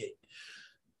 190E.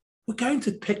 We're going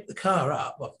to pick the car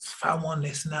up. I found one,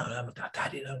 this and that. And I'm like,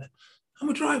 Daddy, and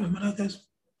we're driving. And I goes,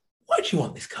 why do you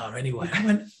want this car anyway? I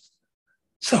went,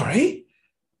 sorry.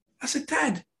 I said,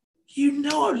 Dad,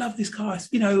 I love this car. At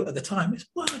the time, it's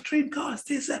one of my dream cars.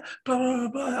 This, that, blah, blah, blah,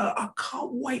 blah. I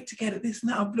can't wait to get it. This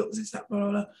and that. I've looked at this, that, blah, blah,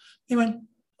 blah. He went,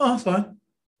 oh, that's fine.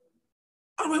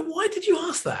 I went, why did you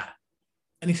ask that?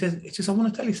 And he says, it's just, I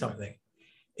want to tell you something.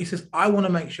 He says, I want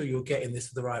to make sure you're getting this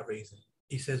for the right reason.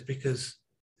 He says, because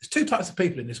there's two types of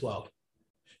people in this world.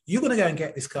 You're going to go and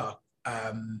get this car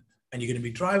and you're going to be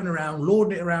driving around,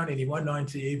 lording it around in your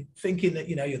 190, thinking that,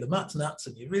 you're the nuts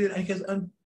and you really, and he goes,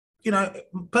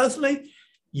 personally,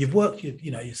 you've worked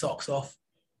your socks off.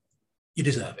 You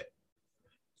deserve it.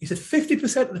 He said,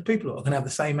 50% of the people are going to have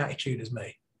the same attitude as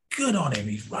me. Good on him.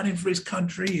 He's running for his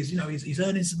country. He's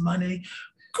earning some money.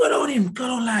 Good on him. Good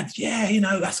on lads. Yeah,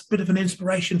 that's a bit of an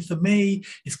inspiration for me.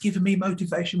 It's giving me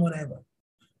motivation, whatever.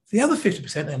 The other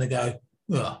 50% are going to go,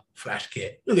 oh, flash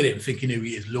kit. Look at him thinking who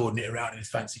he is, lording it around in his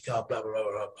fancy car, blah, blah, blah,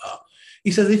 blah, blah.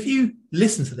 He says, if you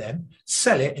listen to them,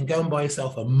 sell it and go and buy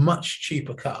yourself a much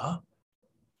cheaper car,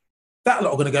 that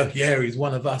lot are going to go, yeah, he's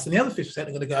one of us. And the other 50% are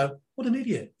going to go, what an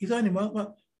idiot. He's only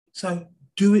well. So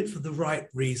do it for the right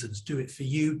reasons. Do it for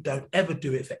you. Don't ever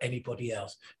do it for anybody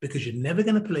else because you're never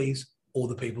going to please all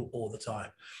the people all the time.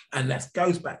 And that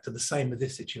goes back to the same with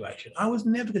this situation. I was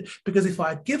never good because if I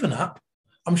had given up,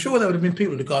 I'm sure there would have been people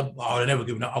who would have gone, oh, I'd never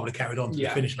given up. I would have carried on to the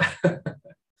finish line.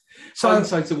 So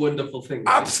hindsight's a wonderful thing.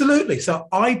 Right? Absolutely. So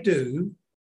I did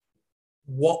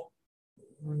what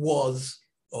was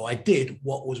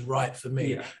right for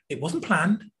me. Yeah. It wasn't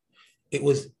planned. It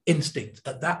was instinct.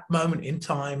 At that moment in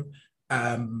time,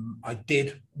 I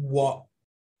did what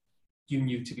you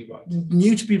knew to be right.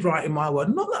 Knew to be right in my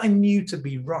world. Not that I knew to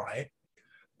be right,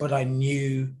 but I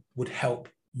knew would help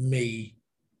me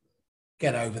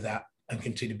get over that and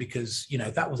continue because,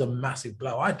 that was a massive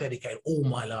blow. I dedicated all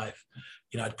my life.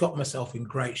 I'd got myself in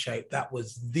great shape. That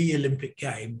was the Olympic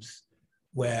Games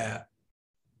where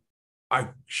I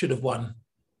should have won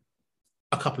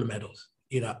a couple of medals.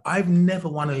 I've never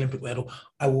won an Olympic medal.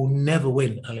 I will never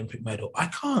win an Olympic medal. I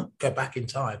can't go back in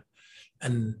time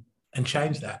and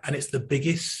change that. And it's the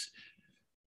biggest,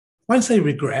 I won't say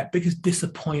regret, biggest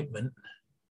disappointment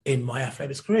in my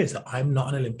athletics career is that I'm not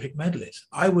an Olympic medalist.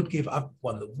 I've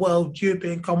won the World,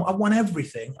 European, I've won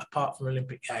everything apart from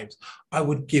Olympic Games. I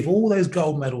would give all those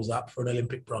gold medals up for an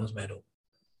Olympic bronze medal,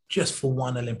 just for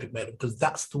one Olympic medal, because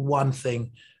that's the one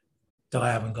thing that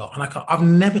I haven't got. And I've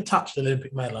never touched an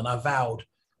Olympic medal. And I vowed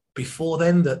before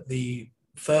then that the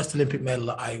first Olympic medal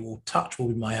that I will touch will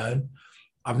be my own.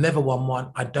 I've never won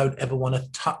one. I don't ever want to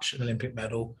touch an Olympic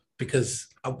medal because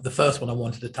the first one I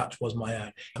wanted to touch was my own.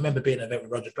 I remember being at an event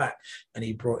with Roger Black and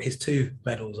he brought his 2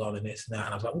 medals on in this and that.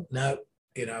 And I was like, oh, no,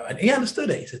 and he understood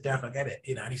it. He said, Darren, I get it,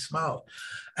 and he smiled.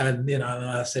 And, and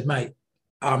I said, mate,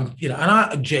 and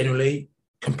I generally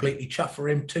completely chuffed for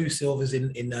him. 2 silvers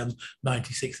in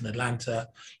 96 in Atlanta.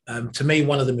 To me,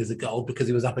 one of them is a gold because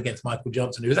he was up against Michael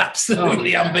Johnson, who was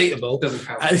absolutely unbeatable. Doesn't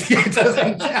count. It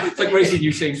doesn't count. It's like racing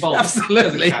Usain Bolt.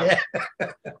 Absolutely. Yeah.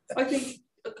 I think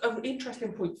an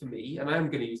interesting point for me, and I'm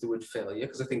going to use the word failure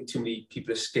because I think too many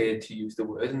people are scared to use the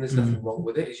word, and there's nothing wrong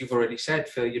with it. As you've already said,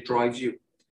 failure drives you.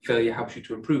 failure helps you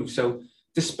to improve. So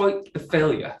despite the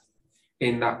failure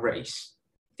in that race,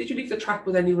 did you leave the track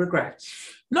with any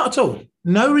regrets? Not at all.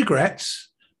 No regrets.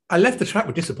 I left the track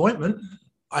with disappointment.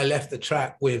 I left the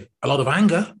track with a lot of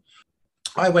anger.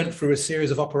 I went through a series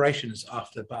of operations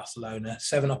after Barcelona,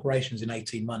 7 operations in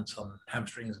 18 months on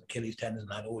hamstrings and Achilles tendons,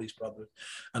 and I had all these problems.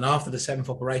 And after the 7th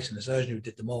operation, the surgeon who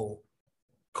did them all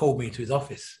called me into his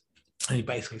office, and he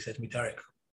basically said to me, Derek,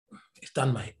 it's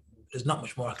done, mate. There's not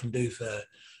much more I can do for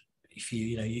if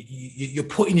you're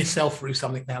putting yourself through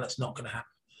something now that's not going to happen.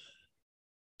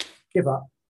 Give up,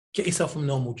 get yourself a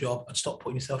normal job and stop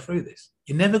putting yourself through this.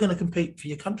 You're never going to compete for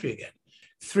your country again.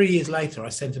 3 years later, I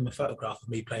sent him a photograph of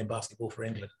me playing basketball for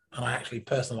England, and I actually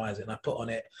personalised it, and I put on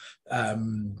it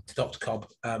to Dr. Cobb,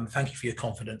 thank you for your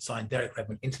confidence, signed Derek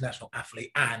Redmond, international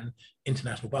athlete and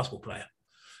international basketball player.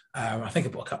 I think I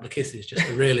put a couple of kisses just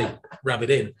to really rub it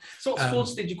in. So what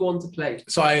sports did you go on to play?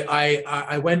 So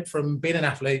I went from being an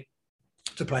athlete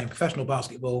to playing professional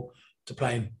basketball to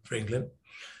playing for England.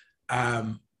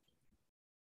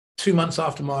 2 months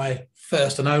after my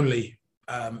first and only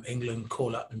England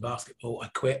call-up in basketball, I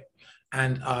quit,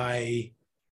 and I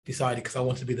decided, because I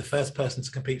wanted to be the first person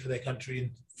to compete for their country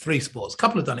in 3 sports. A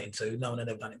couple have done it in 2, no one had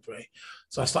ever done it in 3.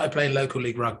 So I started playing local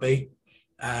league rugby,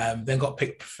 then got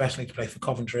picked professionally to play for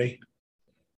Coventry,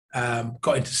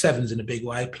 got into sevens in a big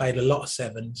way, played a lot of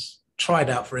sevens, tried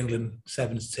out for England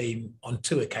sevens team on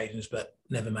 2 occasions, but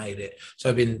never made it. So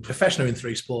I've been professional in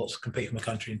 3 sports, competed for my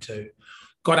country in 2.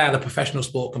 Got out of professional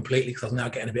sport completely because I was now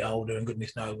getting a bit older and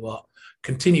goodness knows what.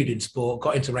 Continued in sport,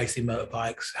 got into racing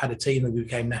motorbikes, had a team that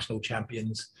became national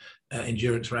champions,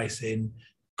 endurance racing,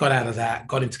 got out of that,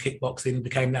 got into kickboxing,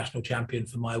 became national champion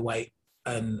for my weight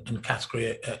and category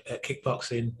at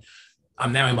kickboxing.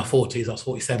 I'm now in my 40s, I was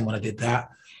 47 when I did that.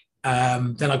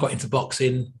 Then I got into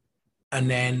boxing, and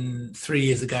then 3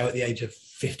 years ago at the age of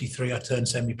 53, I turned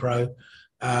semi-pro,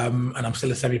 and I'm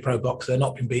still a semi-pro boxer,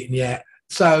 not been beaten yet.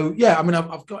 So, yeah, I mean,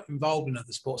 I've got involved in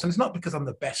other sports, and it's not because I'm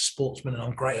the best sportsman and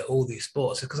I'm great at all these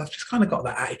sports. It's because I've just kind of got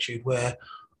that attitude where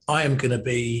I am going to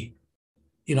be,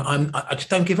 I just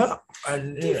don't give up.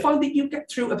 Do you find that you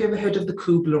get through, have you ever heard of the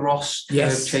Kubler-Ross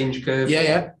curve, change curve?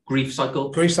 Yeah. Grief cycle?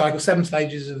 Grief cycle, 7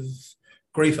 stages of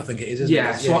grief, I think it is, isn't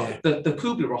it? So the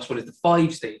Kubler-Ross one is the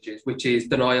 5 stages, which is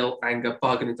denial, anger,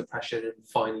 bargaining, depression, and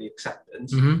finally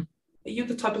acceptance. Mm-hmm. Are you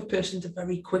the type of person to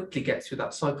very quickly get through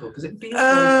that cycle? Because it feels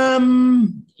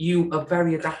like you are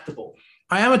very adaptable.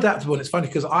 I am adaptable, and it's funny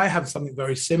because I have something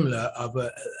very similar of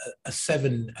a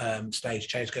 7 stage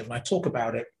change curve, and I talk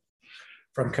about it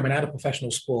from coming out of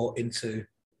professional sport into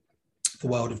the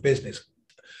world of business.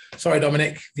 Sorry,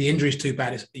 Dominic, the injury's too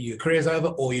bad. Your career's over,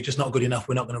 or you're just not good enough.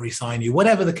 We're not going to re-sign you.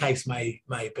 Whatever the case may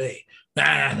be. No,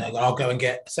 I'll go and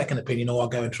get a second opinion, or I'll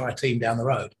go and try a team down the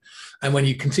road. And when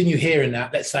you continue hearing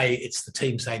that, let's say it's the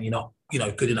team saying you're not,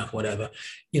 good enough, whatever.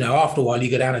 After a while,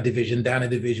 you go down a division,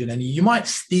 and you might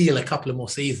steal a couple of more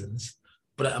seasons,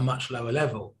 but at a much lower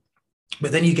level.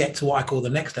 But then you get to what I call the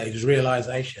next stage, is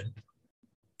realization.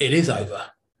 It is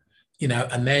over,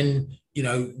 and then,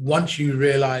 once you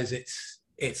realize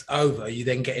it's over, you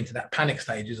then get into that panic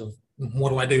stages of,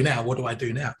 what do I do now? What do I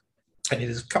do now? And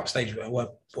there's a couple of stages where I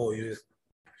won't bore you.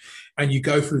 And you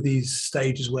go through these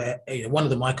stages where, one of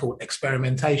them I call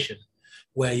experimentation,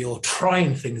 where you're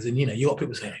trying things, and, you got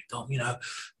people saying, hey, Dom,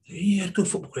 you had a good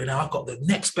football career. Now I've got the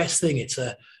next best thing. It's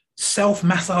a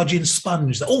self-massaging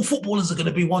sponge that all footballers are going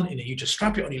to be wanting. And you just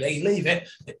strap it on your leg, you leave it,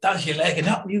 it does your leg, and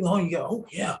up you go, oh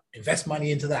yeah, invest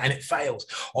money into that, and it fails.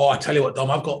 Oh, I tell you what,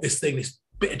 Dom, I've got this thing, this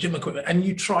bit of gym equipment, and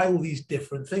you try all these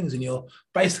different things, and you're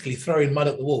basically throwing mud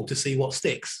at the wall to see what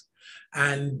sticks.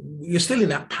 And you're still in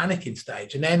that panicking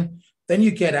stage. And then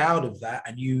you get out of that,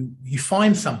 and you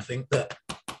find something that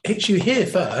hits you here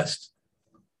first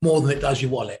more than it does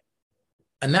your wallet.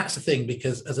 And that's the thing,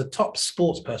 because as a top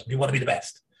sports person, we want to be the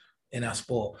best in our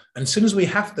sport. And as soon as we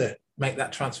have to make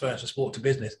that transference from sport to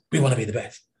business, we want to be the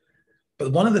best.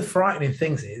 But one of the frightening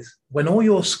things is when all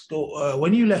your school,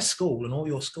 when you left school and all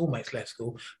your schoolmates left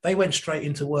school, they went straight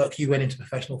into work. You went into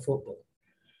professional football.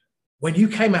 When you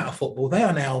came out of football, they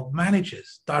are now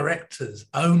managers, directors,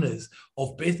 owners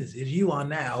of businesses. You are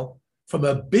now, from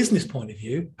a business point of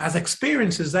view, as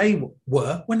experienced as they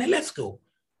were when they left school.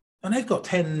 And they've got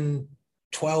 10,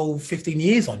 12, 15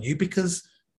 years on you because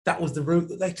that was the route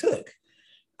that they took.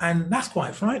 And that's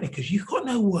quite frightening, because you've got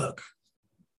no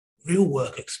real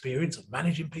work experience of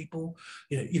managing people.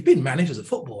 You've been managers of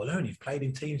footballer and you've played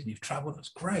in teams and you've traveled. That's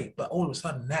great. But all of a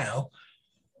sudden now,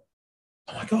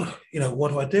 oh my God,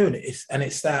 what do I do? And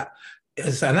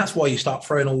that's why you start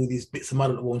throwing all these bits of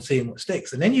mud at the wall and seeing what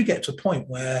sticks. And then you get to a point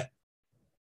where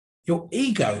your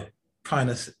ego kind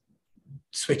of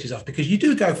switches off, because you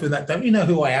do go through that, don't you know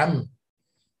who I am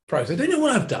process. Don't you know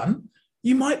what I've done?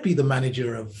 You might be the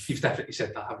manager of... You've definitely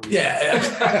said that, haven't you?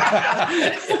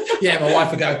 Yeah. Yeah, my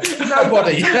wife would go,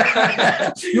 nobody.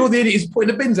 You're the idiot who's putting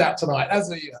the bins out tonight.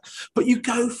 But you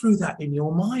go through that in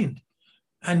your mind.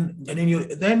 And then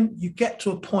you get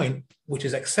to a point, which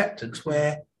is acceptance,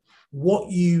 where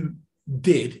what you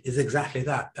did is exactly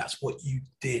that. That's what you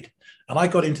did. And I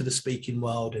got into the speaking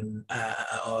world and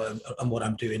what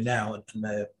I'm doing now, and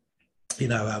the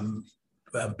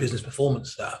business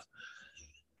performance stuff.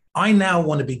 I now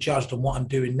want to be judged on what I'm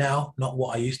doing now, not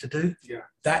what I used to do. Yeah.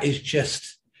 That is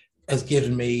just has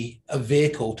given me a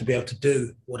vehicle to be able to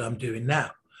do what I'm doing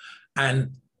now.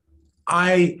 And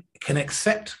I can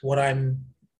accept who I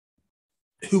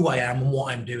am and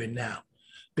what I'm doing now.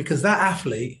 Because that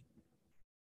athlete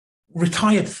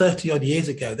retired 30 odd years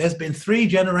ago. There's been 3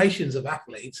 generations of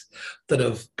athletes that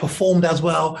have performed as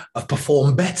well, have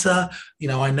performed better.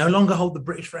 I no longer hold the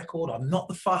British record. I'm not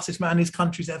the fastest man this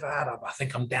country's ever had. I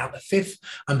think I'm down to 5th,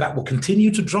 and that will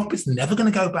continue to drop. It's never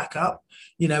going to go back up.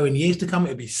 In years to come,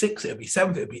 it'll be 6th, it'll be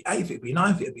 7th, it'll be 8th, it'll be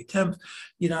 9th, it'll be 10th.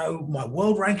 My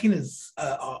world ranking is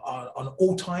on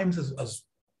all times as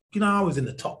I was in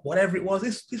the top, whatever it was.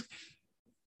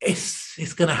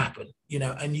 It's going to happen,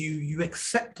 and you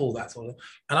accept all that sort of,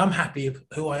 and I'm happy with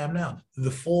who I am now.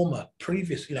 The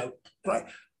previous, right?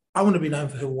 I want to be known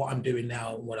for what I'm doing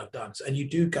now and what I've done. And you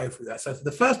do go through that. So for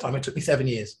the first time, it took me 7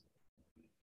 years.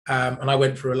 And I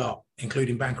went through a lot,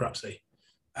 including bankruptcy,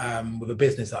 with a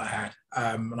business that I had.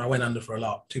 And I went under for a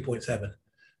lot, 2.7.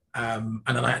 And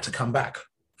then I had to come back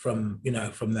from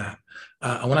that.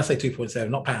 And when I say 2.7,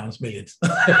 not pounds, millions.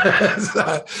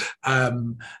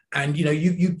 And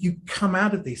you come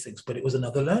out of these things, but it was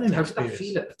another learning experience. How did that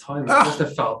feel at the time? It must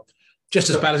have felt just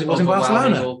as bad as it was in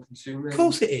Barcelona. Consuming. Of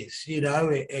course it is. Did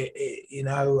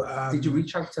you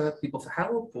reach out to people for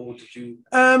help, or did you?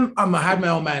 I had my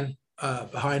old man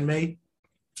behind me.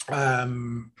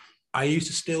 I used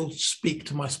to still speak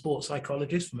to my sports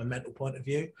psychologist from a mental point of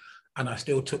view, and I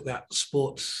still took that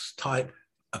sports type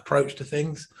approach to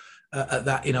things at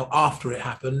that, after it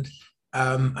happened.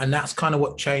 And that's kind of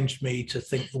what changed me to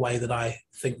think the way that I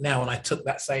think now. And I took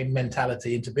that same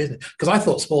mentality into business, because I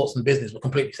thought sports and business were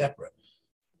completely separate.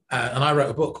 And I wrote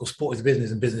a book called Sport is a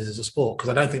Business and Business is a Sport, because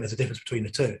I don't think there's a difference between the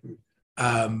two.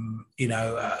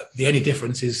 The only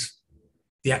difference is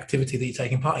the activity that you're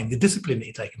taking part in, the discipline that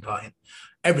you're taking part in.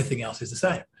 Everything else is the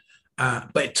same.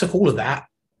 But it took all of that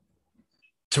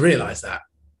to realize that.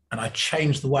 And I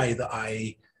changed the way that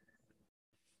I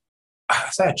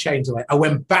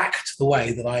went back to the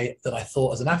way that I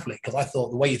thought as an athlete, because I thought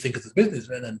the way you think as a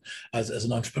businessman and as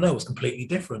an entrepreneur was completely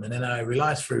different. And then I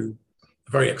realized through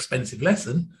a very expensive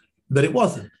lesson that it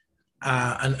wasn't.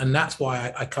 And that's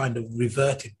why I kind of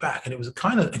reverted back. And it was a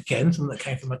kind of, again, something that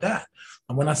came from my dad.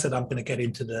 And when I said I'm going to get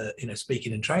into the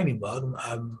speaking and training world,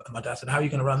 my dad said, how are you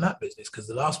going to run that business? Because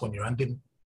the last one you ran didn't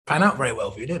pan out very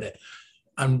well for you, did it?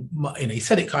 And he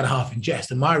said it kind of half in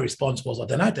jest. And my response was, I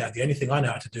don't know, Dad. The only thing I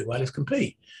know how to do well is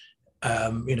compete.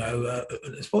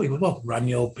 It's what he was, well, run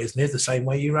your business the same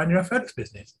way you ran your athletics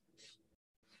business.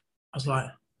 I was like,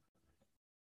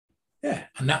 yeah.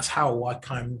 And that's how I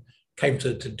came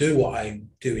to do what I'm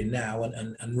doing now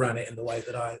and run it in the way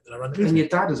that I run the business. And your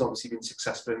dad has obviously been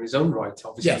successful in his own right.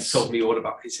 Obviously, yes. He's told me all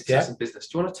about his success in business.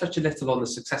 Do you want to touch a little on the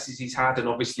successes he's had, and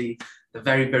obviously the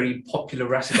very, very popular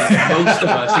recipe that most of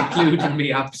us, including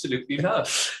me, absolutely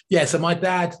love? Yeah, so my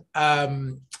dad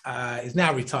is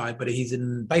now retired, but he was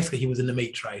in the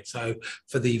meat trade. So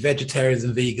for the vegetarians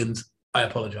and vegans, I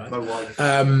apologise. My wife.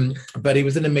 But he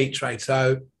was in the meat trade.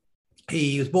 So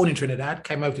he was born in Trinidad,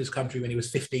 came over to this country when he was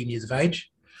 15 years of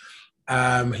age.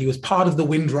 He was part of the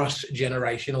Windrush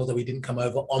generation, although he didn't come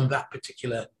over on that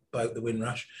particular boat, the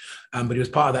Windrush. But he was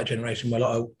part of that generation where a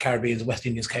lot of Caribbeans and West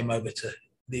Indians came over to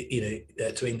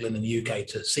England and the UK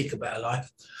to seek a better life.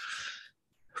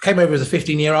 Came over as a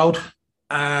 15-year-old,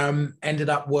 ended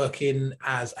up working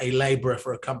as a labourer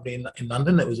for a company in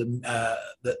London that was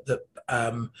that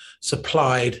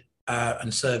supplied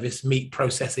and serviced meat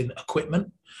processing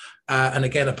equipment. And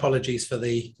again, apologies for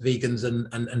the vegans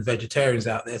and vegetarians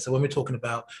out there. So when we're talking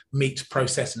about meat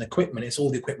processing equipment, it's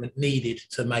all the equipment needed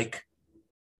to make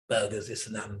burgers, this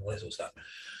and that, and all this sort of stuff.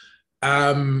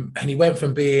 And he went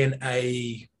from being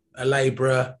a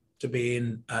labourer to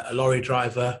being a lorry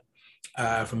driver,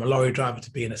 from a lorry driver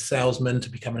to being a salesman, to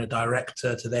becoming a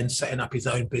director, to then setting up his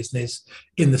own business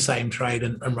in the same trade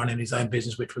and running his own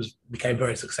business, which became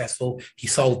very successful. He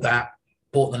sold that,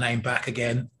 bought the name back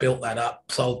again, built that up,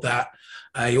 sold that.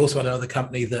 He also had another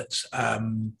company that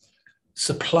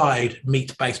supplied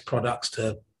meat-based products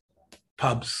to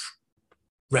pubs,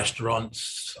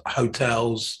 restaurants,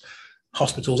 hotels,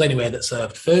 hospitals, anywhere that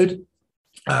served food.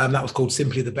 That was called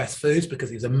Simply the Best Foods because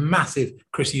he was a massive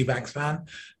Chris Eubanks fan,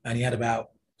 and he had about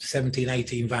 17,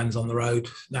 18 vans on the road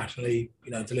nationally,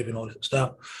 delivering all this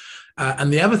stuff.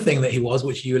 And the other thing that he was,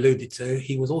 which you alluded to,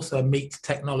 he was also a meat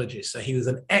technologist. So he was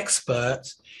an expert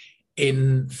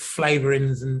in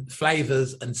flavors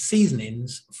and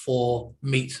seasonings for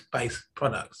meat-based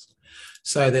products.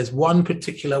 So there's one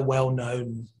particular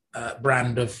well-known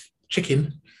brand of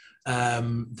chicken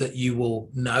that you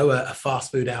will know, a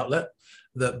fast food outlet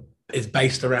that is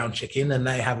based around chicken, and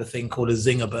they have a thing called a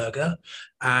zinger burger,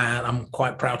 and I'm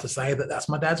quite proud to say that that's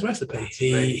my dad's recipe.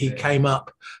 He came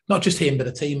up, not just him, but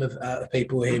a team of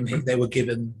people with him. They were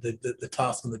given the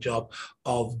task and the job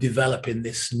of developing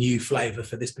this new flavor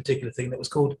for this particular thing that was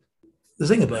called the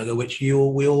zinger burger, which we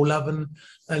all love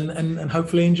and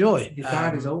hopefully enjoy. Your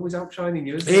dad is always outshining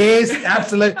you, isn't he? He is,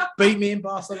 absolutely. Beat me in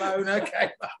Barcelona. Okay.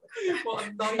 What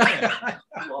a nightmare.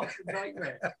 What a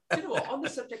nightmare. Do you know what? On the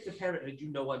subject of parenthood,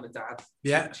 I'm a dad.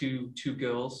 Yeah. Two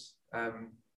girls.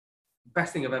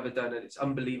 Best thing I've ever done, and it's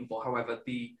unbelievable. However,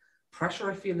 the pressure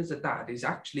I feel as a dad is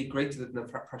actually greater than the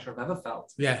pressure I've ever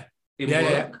felt. Yeah. In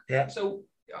work. Yeah. So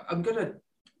I'm going to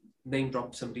name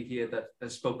drop somebody here that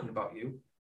has spoken about you.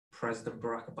 President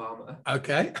Barack Obama.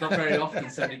 Okay. Not very often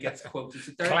somebody gets quoted.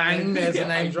 So Clang, there's a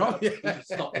name drop.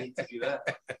 Stop the interview there.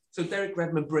 So Derek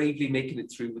Redmond bravely making it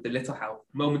through with a little help,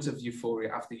 moments of euphoria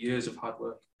after years of hard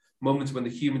work, moments when the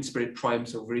human spirit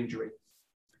triumphs over injury.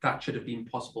 That should have been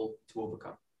possible to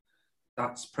overcome.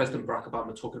 That's President Barack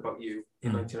Obama talking about you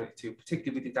in 1992,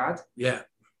 particularly with your dad. Yeah.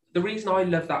 The reason I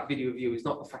love that video of you is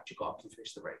not the fact you got up and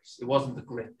finished the race. It wasn't the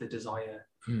grit, the desire,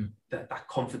 that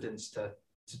confidence to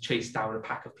chase down a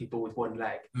pack of people with one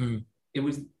leg. It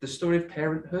was the story of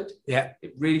parenthood. Yeah.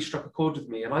 It really struck a chord with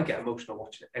me, and I get emotional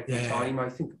watching it every time I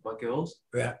think of my girls.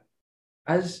 Yeah.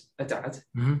 As a dad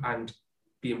and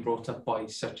being brought up by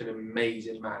such an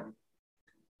amazing man,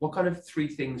 what kind of 3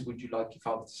 things would you like your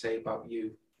father to say about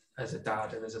you as a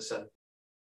dad and as a son?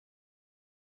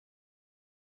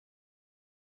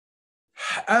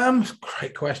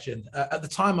 Great question. At the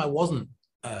time, I wasn't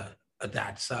a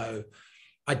dad, so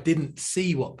I didn't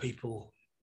see what people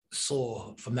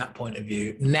saw from that point of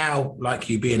view. Now, like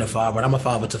you being a father, and I'm a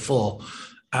father to 4.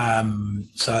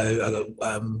 So I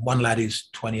got one lad who's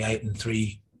 28 and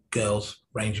 3 girls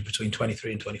ranging between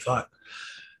 23 and 25.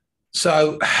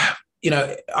 So,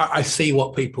 I see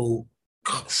what people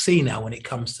see now when it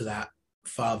comes to that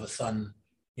father-son,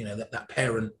 that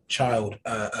parent-child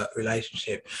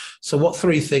relationship. So what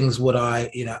 3 things would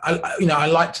I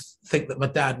like to think that my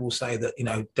dad will say that,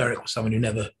 Derek was someone who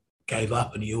never gave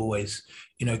up and he always,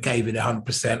 gave it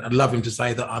 100%. I'd love him to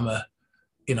say that I'm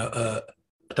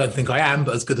I don't think I am,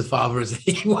 but as good a father as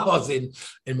he was in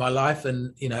my life.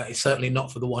 And, it's certainly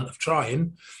not for the want of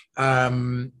trying. I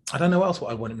don't know else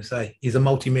what I want him to say. He's a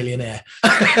multi-millionaire.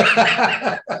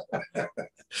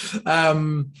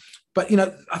 But,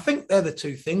 I think they're the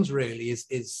 2 things really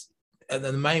and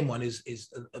then the main one is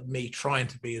me trying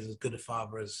to be as good a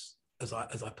father as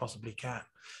I possibly can.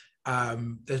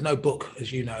 There's no book,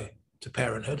 as you know, to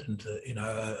parenthood and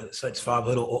to, so it's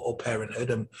fatherhood or parenthood.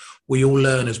 And we all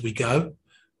learn as we go.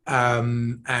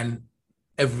 And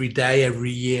every day,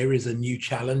 every year is a new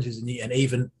challenge, and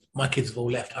even my kids have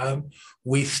all left home.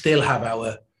 We still have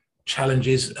our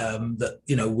challenges that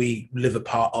we live a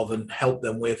part of and help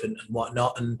them with and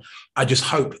whatnot. And I just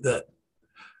hope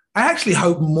I actually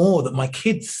hope more that my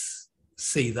kids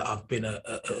see that I've been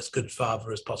as good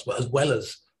father as possible, as well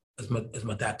as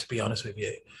my dad, to be honest with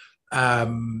you.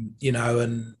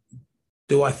 And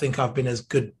do I think I've been as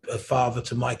good a father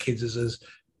to my kids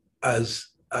as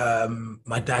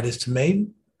my dad is to me?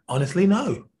 Honestly,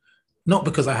 no. Not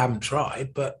because I haven't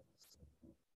tried, but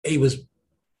he was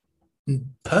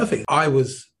perfect. I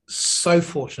was so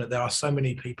fortunate. There are so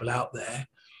many people out there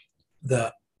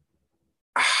that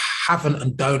haven't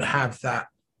and don't have that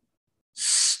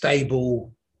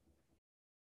stable,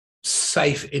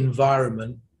 safe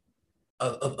environment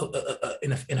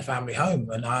in a family home.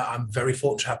 And I'm very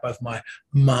fortunate to have both my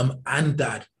mum and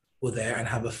dad were there, and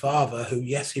have a father who,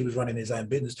 yes, he was running his own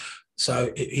business,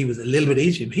 so he was a little bit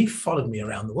easier. He followed me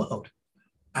around the world,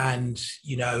 and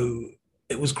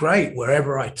it was great.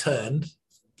 Wherever I turned,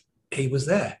 he was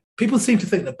there. People seem to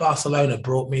think that Barcelona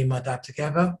brought me and my dad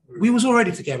together. We was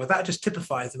already together. That just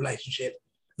typifies the relationship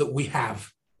that we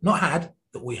have, not had,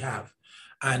 that we have.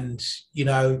 And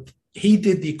he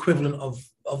did the equivalent of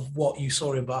what you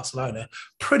saw in Barcelona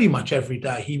pretty much every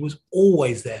day. He was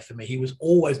always there for me. He was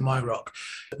always my rock.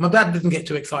 My dad didn't get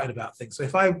too excited about things. So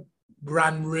if I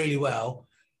ran really well,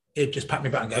 he'd just pat me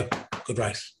back and go, good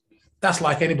race. That's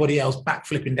like anybody else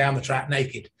backflipping down the track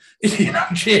naked,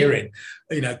 cheering,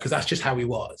 because that's just how he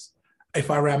was.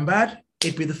 If I ran bad,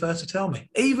 he'd be the first to tell me.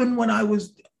 Even when I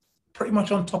was pretty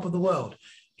much on top of the world,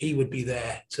 he would be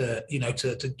there to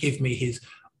give me his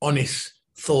honest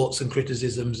thoughts and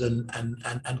criticisms and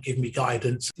give me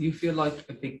guidance. Do you feel like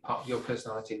a big part of your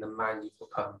personality and the man you've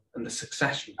become and the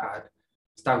success you've had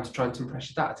is down to trying to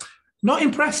impress your dad? Not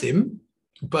impress him,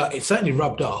 but it certainly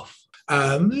rubbed off.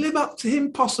 Live up to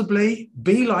him, possibly.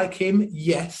 Be like him,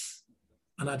 yes.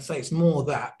 And I'd say it's more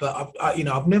that. But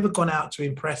I've never gone out to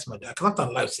impress my dad, because I've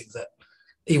done loads of things that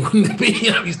he wouldn't be,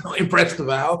 he's not impressed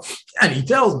about. And he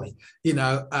tells me,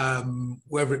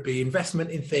 whether it be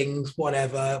investment in things,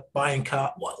 whatever, buying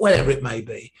car, whatever it may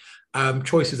be,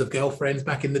 choices of girlfriends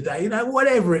back in the day,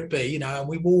 whatever it be, and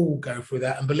we all go through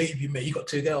that. And believe you me, you've got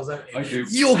 2 girls, haven't you? I do.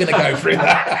 You're going to go through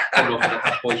that. I'm not going to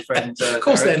have boyfriends. Of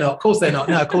course they're not. Of course they're not.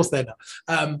 No, of course they're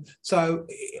not. So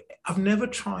I've never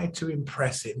tried to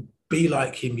impress him. Be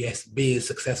like him, yes. Be as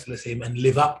successful as him and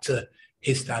live up to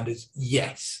his standards,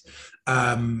 yes.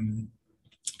 And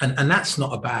that's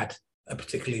not a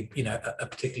particularly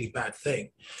bad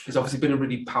thing. He's obviously been a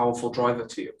really powerful driver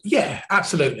to you. Yeah,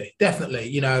 absolutely,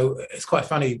 definitely. It's quite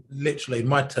funny. Literally,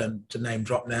 my turn to name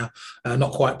drop now.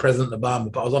 Not quite President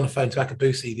Obama, but I was on the phone to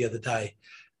Akabusi the other day,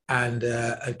 and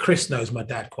Chris knows my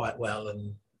dad quite well,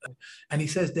 and he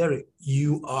says, Derek,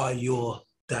 you are your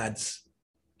dad's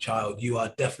child. You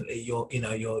are definitely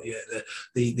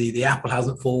the apple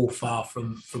hasn't fallen far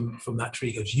from that tree.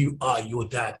 He goes, you are your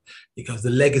dad. He goes, the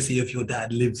legacy of your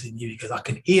dad lives in you. He goes, I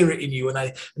can hear it in you.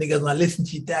 And he goes, when I listen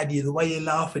to your dad, the way you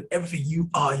laugh and everything, you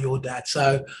are your dad.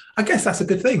 So I guess that's a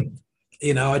good thing.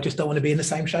 I just don't want to be in the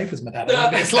same shape as my dad.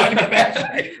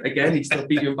 Again, he still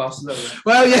beat you in Barcelona.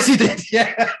 Well, yes, he did.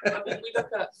 Yeah. We look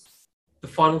at the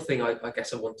final thing I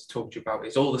guess I want to talk to you about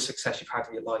is all the success you've had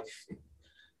in your life.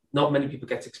 Not many people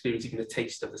get to experience even a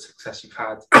taste of the success you've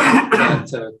had,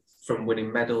 from winning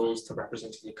medals to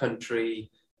representing your country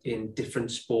in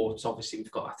different sports. Obviously,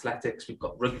 we've got athletics, we've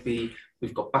got rugby,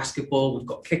 we've got basketball, we've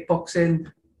got kickboxing,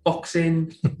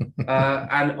 boxing,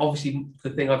 and obviously the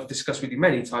thing I've discussed with you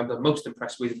many times, I'm most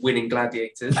impressed with winning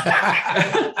gladiators.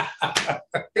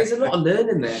 There's a lot of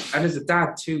learning there. And as a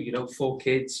dad too, 4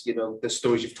 kids, the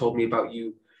stories you've told me about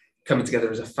you coming together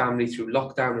as a family through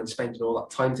lockdown and spending all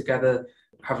that time together,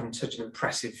 having such an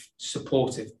impressive,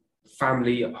 supportive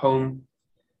family at home.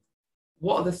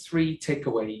 What are the 3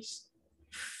 takeaways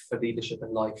for leadership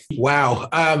in life? Wow,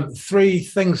 3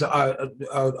 things that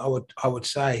I would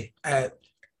say.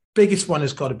 Biggest one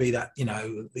has got to be that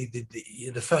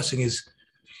the first thing is,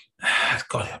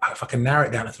 God, if I can narrow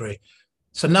it down to 3.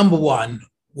 So number 1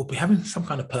 will be having some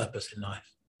kind of purpose in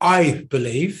life. I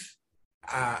believe.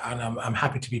 And I'm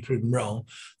happy to be proven wrong.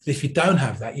 That if you don't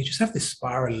have that, you just have this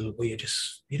spiral where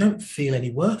you don't feel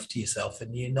any worth to yourself,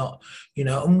 and you're not,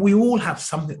 and we all have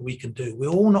something we can do. We're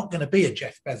all not going to be a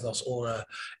Jeff Bezos or a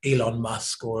Elon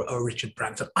Musk or a Richard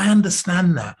Branson. I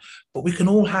understand that, but we can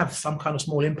all have some kind of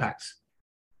small impact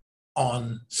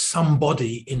on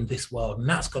somebody in this world, and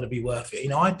that's got to be worth it.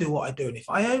 I do what I do, and if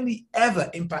I only ever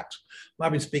impact,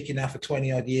 I've been speaking now for 20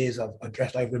 odd years, I've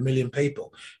addressed over 1 million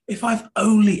people. If I've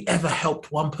only ever helped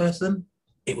one person,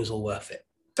 it was all worth it.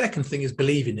 Second thing is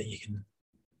believing that you can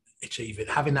achieve it,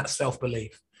 having that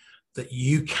self-belief that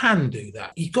you can do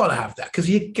that. You've got to have that, because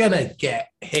you're gonna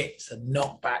get hits and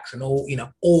knockbacks and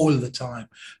all the time,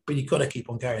 but you've got to keep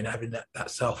on going, having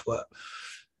that self-worth.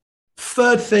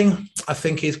 Third thing I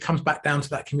think comes back down to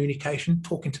that communication,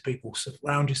 talking to people,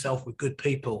 surround yourself with good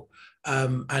people.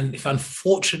 And if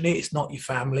unfortunately it's not your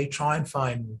family, try and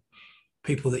find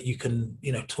people that you can,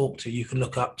 talk to, you can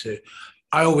look up to.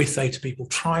 I always say to people,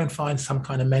 try and find some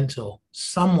kind of mentor,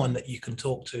 someone that you can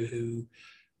talk to who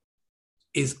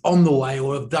is on the way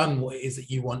or have done what it is that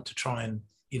you want to try and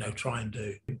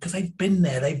do, because they've been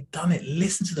there, they've done it.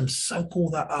 Listen to them, soak all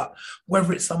that up.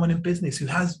 Whether it's someone in business who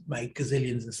has made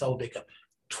gazillions and sold it,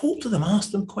 talk to them,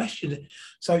 ask them questions.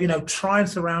 So, try and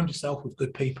surround yourself with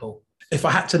good people. If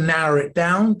I had to narrow it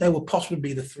down, they would possibly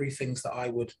be the 3 things that I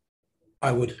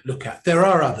would look at. There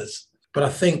are others, but I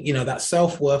think, that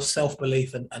self-worth,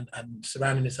 self-belief and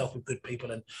surrounding yourself with good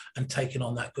people and taking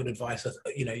on that good advice,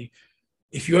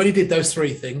 if you only did those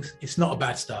 3 things, it's not a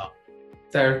bad start.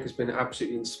 Derek, it's been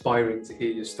absolutely inspiring to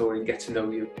hear your story and get to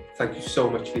know you. Thank you so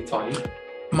much for your time.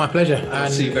 My pleasure.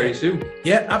 And see you very soon.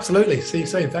 Yeah, absolutely. See you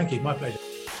soon. Thank you. My pleasure.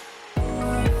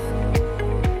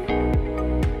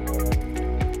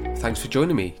 Thanks for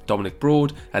joining me, Dominic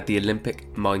Broad, at the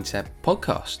Olympic Mindset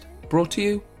Podcast, brought to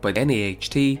you by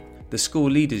NAHT, the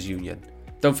School Leaders Union.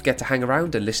 Don't forget to hang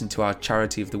around and listen to our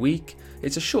Charity of the Week.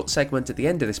 It's a short segment at the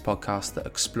end of this podcast that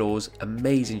explores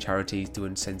amazing charities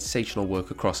doing sensational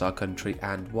work across our country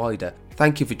and wider.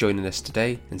 Thank you for joining us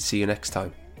today, and see you next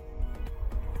time.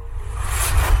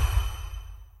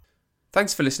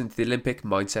 Thanks for listening to the Olympic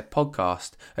Mindset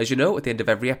Podcast. As you know, at the end of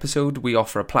every episode, we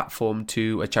offer a platform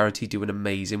to a charity doing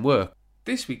amazing work.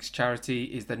 This week's charity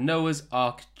is the Noah's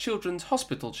Ark Children's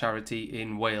Hospital charity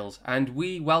in Wales, and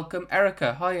we welcome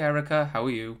Erica. Hi Erica, how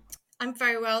are you? I'm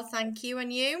very well, thank you.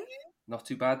 And you? Not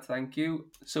too bad, thank you.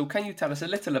 So can you tell us a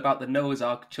little about the Noah's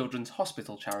Ark Children's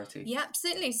Hospital charity? Yeah,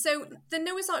 absolutely. So the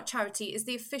Noah's Ark charity is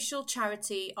the official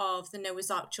charity of the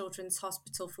Noah's Ark Children's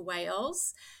Hospital for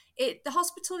Wales. The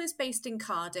hospital is based in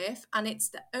Cardiff, and it's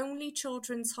the only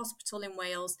children's hospital in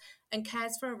Wales and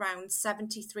cares for around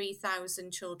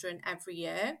 73,000 children every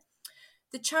year.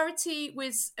 The charity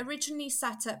was originally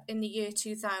set up in the year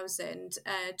 2000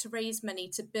 to raise money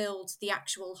to build the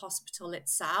actual hospital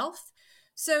itself.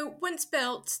 So once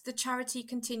built, the charity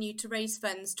continued to raise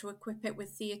funds to equip it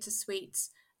with theatre suites,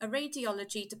 a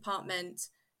radiology department,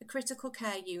 a critical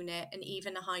care unit, and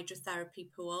even a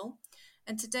hydrotherapy pool.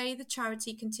 And today the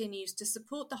charity continues to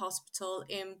support the hospital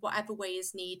in whatever way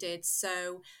is needed.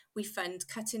 So we fund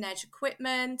cutting edge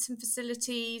equipment and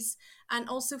facilities, and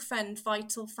also fund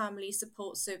vital family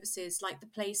support services like the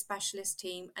play specialist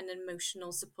team and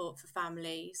emotional support for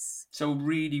families. So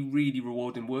really, really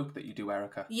rewarding work that you do,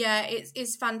 Erica. Yeah,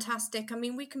 it's fantastic. I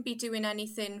mean, we can be doing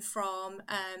anything from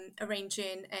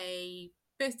arranging a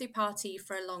birthday party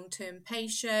for a long-term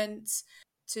patient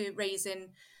to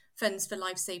raising funds for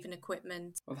life-saving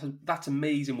equipment. Well, that's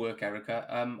amazing work, Erica.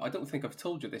 I don't think I've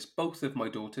told you this. Both of my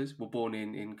daughters were born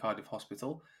in Cardiff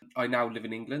Hospital. I now live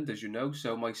in England, as you know,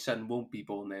 so my son won't be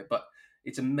born there. But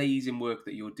it's amazing work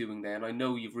that you're doing there. And I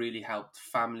know you've really helped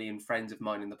family and friends of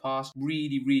mine in the past.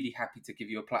 Really, really happy to give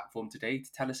you a platform today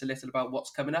to tell us a little about what's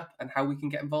coming up and how we can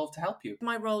get involved to help you.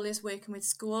 My role is working with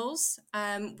schools.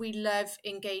 We love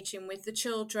engaging with the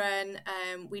children.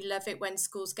 We love it when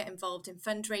schools get involved in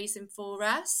fundraising for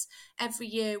us. Every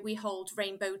year we hold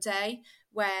Rainbow Day,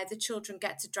 where the children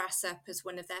get to dress up as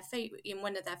one of their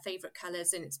favourite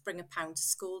colours, and it's Bring a Pound to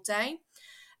School Day.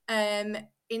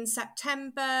 In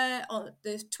September, on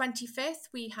the 25th,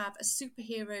 we have a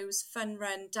superheroes fun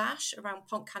run dash around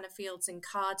Pontcanna Fields in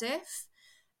Cardiff.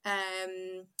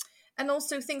 And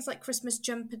also things like Christmas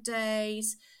jumper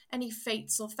days, any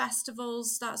fetes or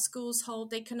festivals that schools hold,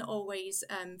 they can always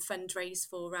fundraise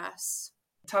for us.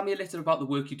 Tell me a little about the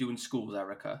work you do in schools,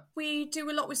 Erica. We do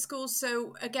a lot with schools.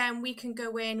 So again, we can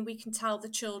go in, we can tell the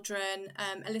children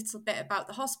a little bit about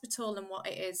the hospital and what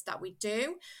it is that we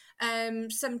do.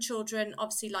 Some children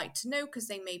obviously like to know because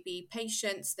they may be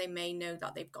patients, they may know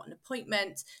that they've got an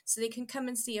appointment, so they can come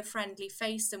and see a friendly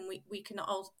face, and we can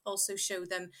also show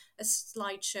them a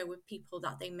slideshow of people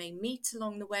that they may meet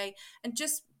along the way, and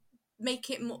just make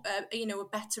it more, a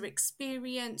better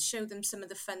experience, show them some of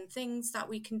the fun things that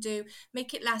we can do,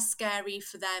 make it less scary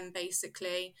for them,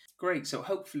 basically. Great. So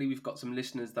hopefully we've got some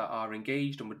listeners that are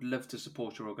engaged and would love to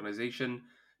support your organisation.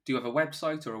 Do you have a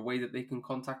website or a way that they can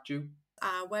contact you?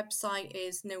 Our website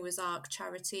is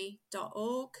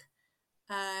noahsarkcharity.org.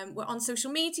 We're on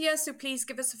social media, so please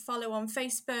give us a follow on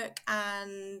Facebook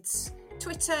and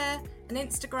Twitter and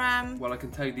Instagram. Well, I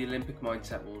can tell you the Olympic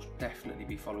Mindset will definitely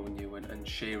be following you and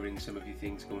sharing some of your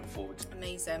things going forward.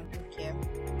 Amazing, thank you.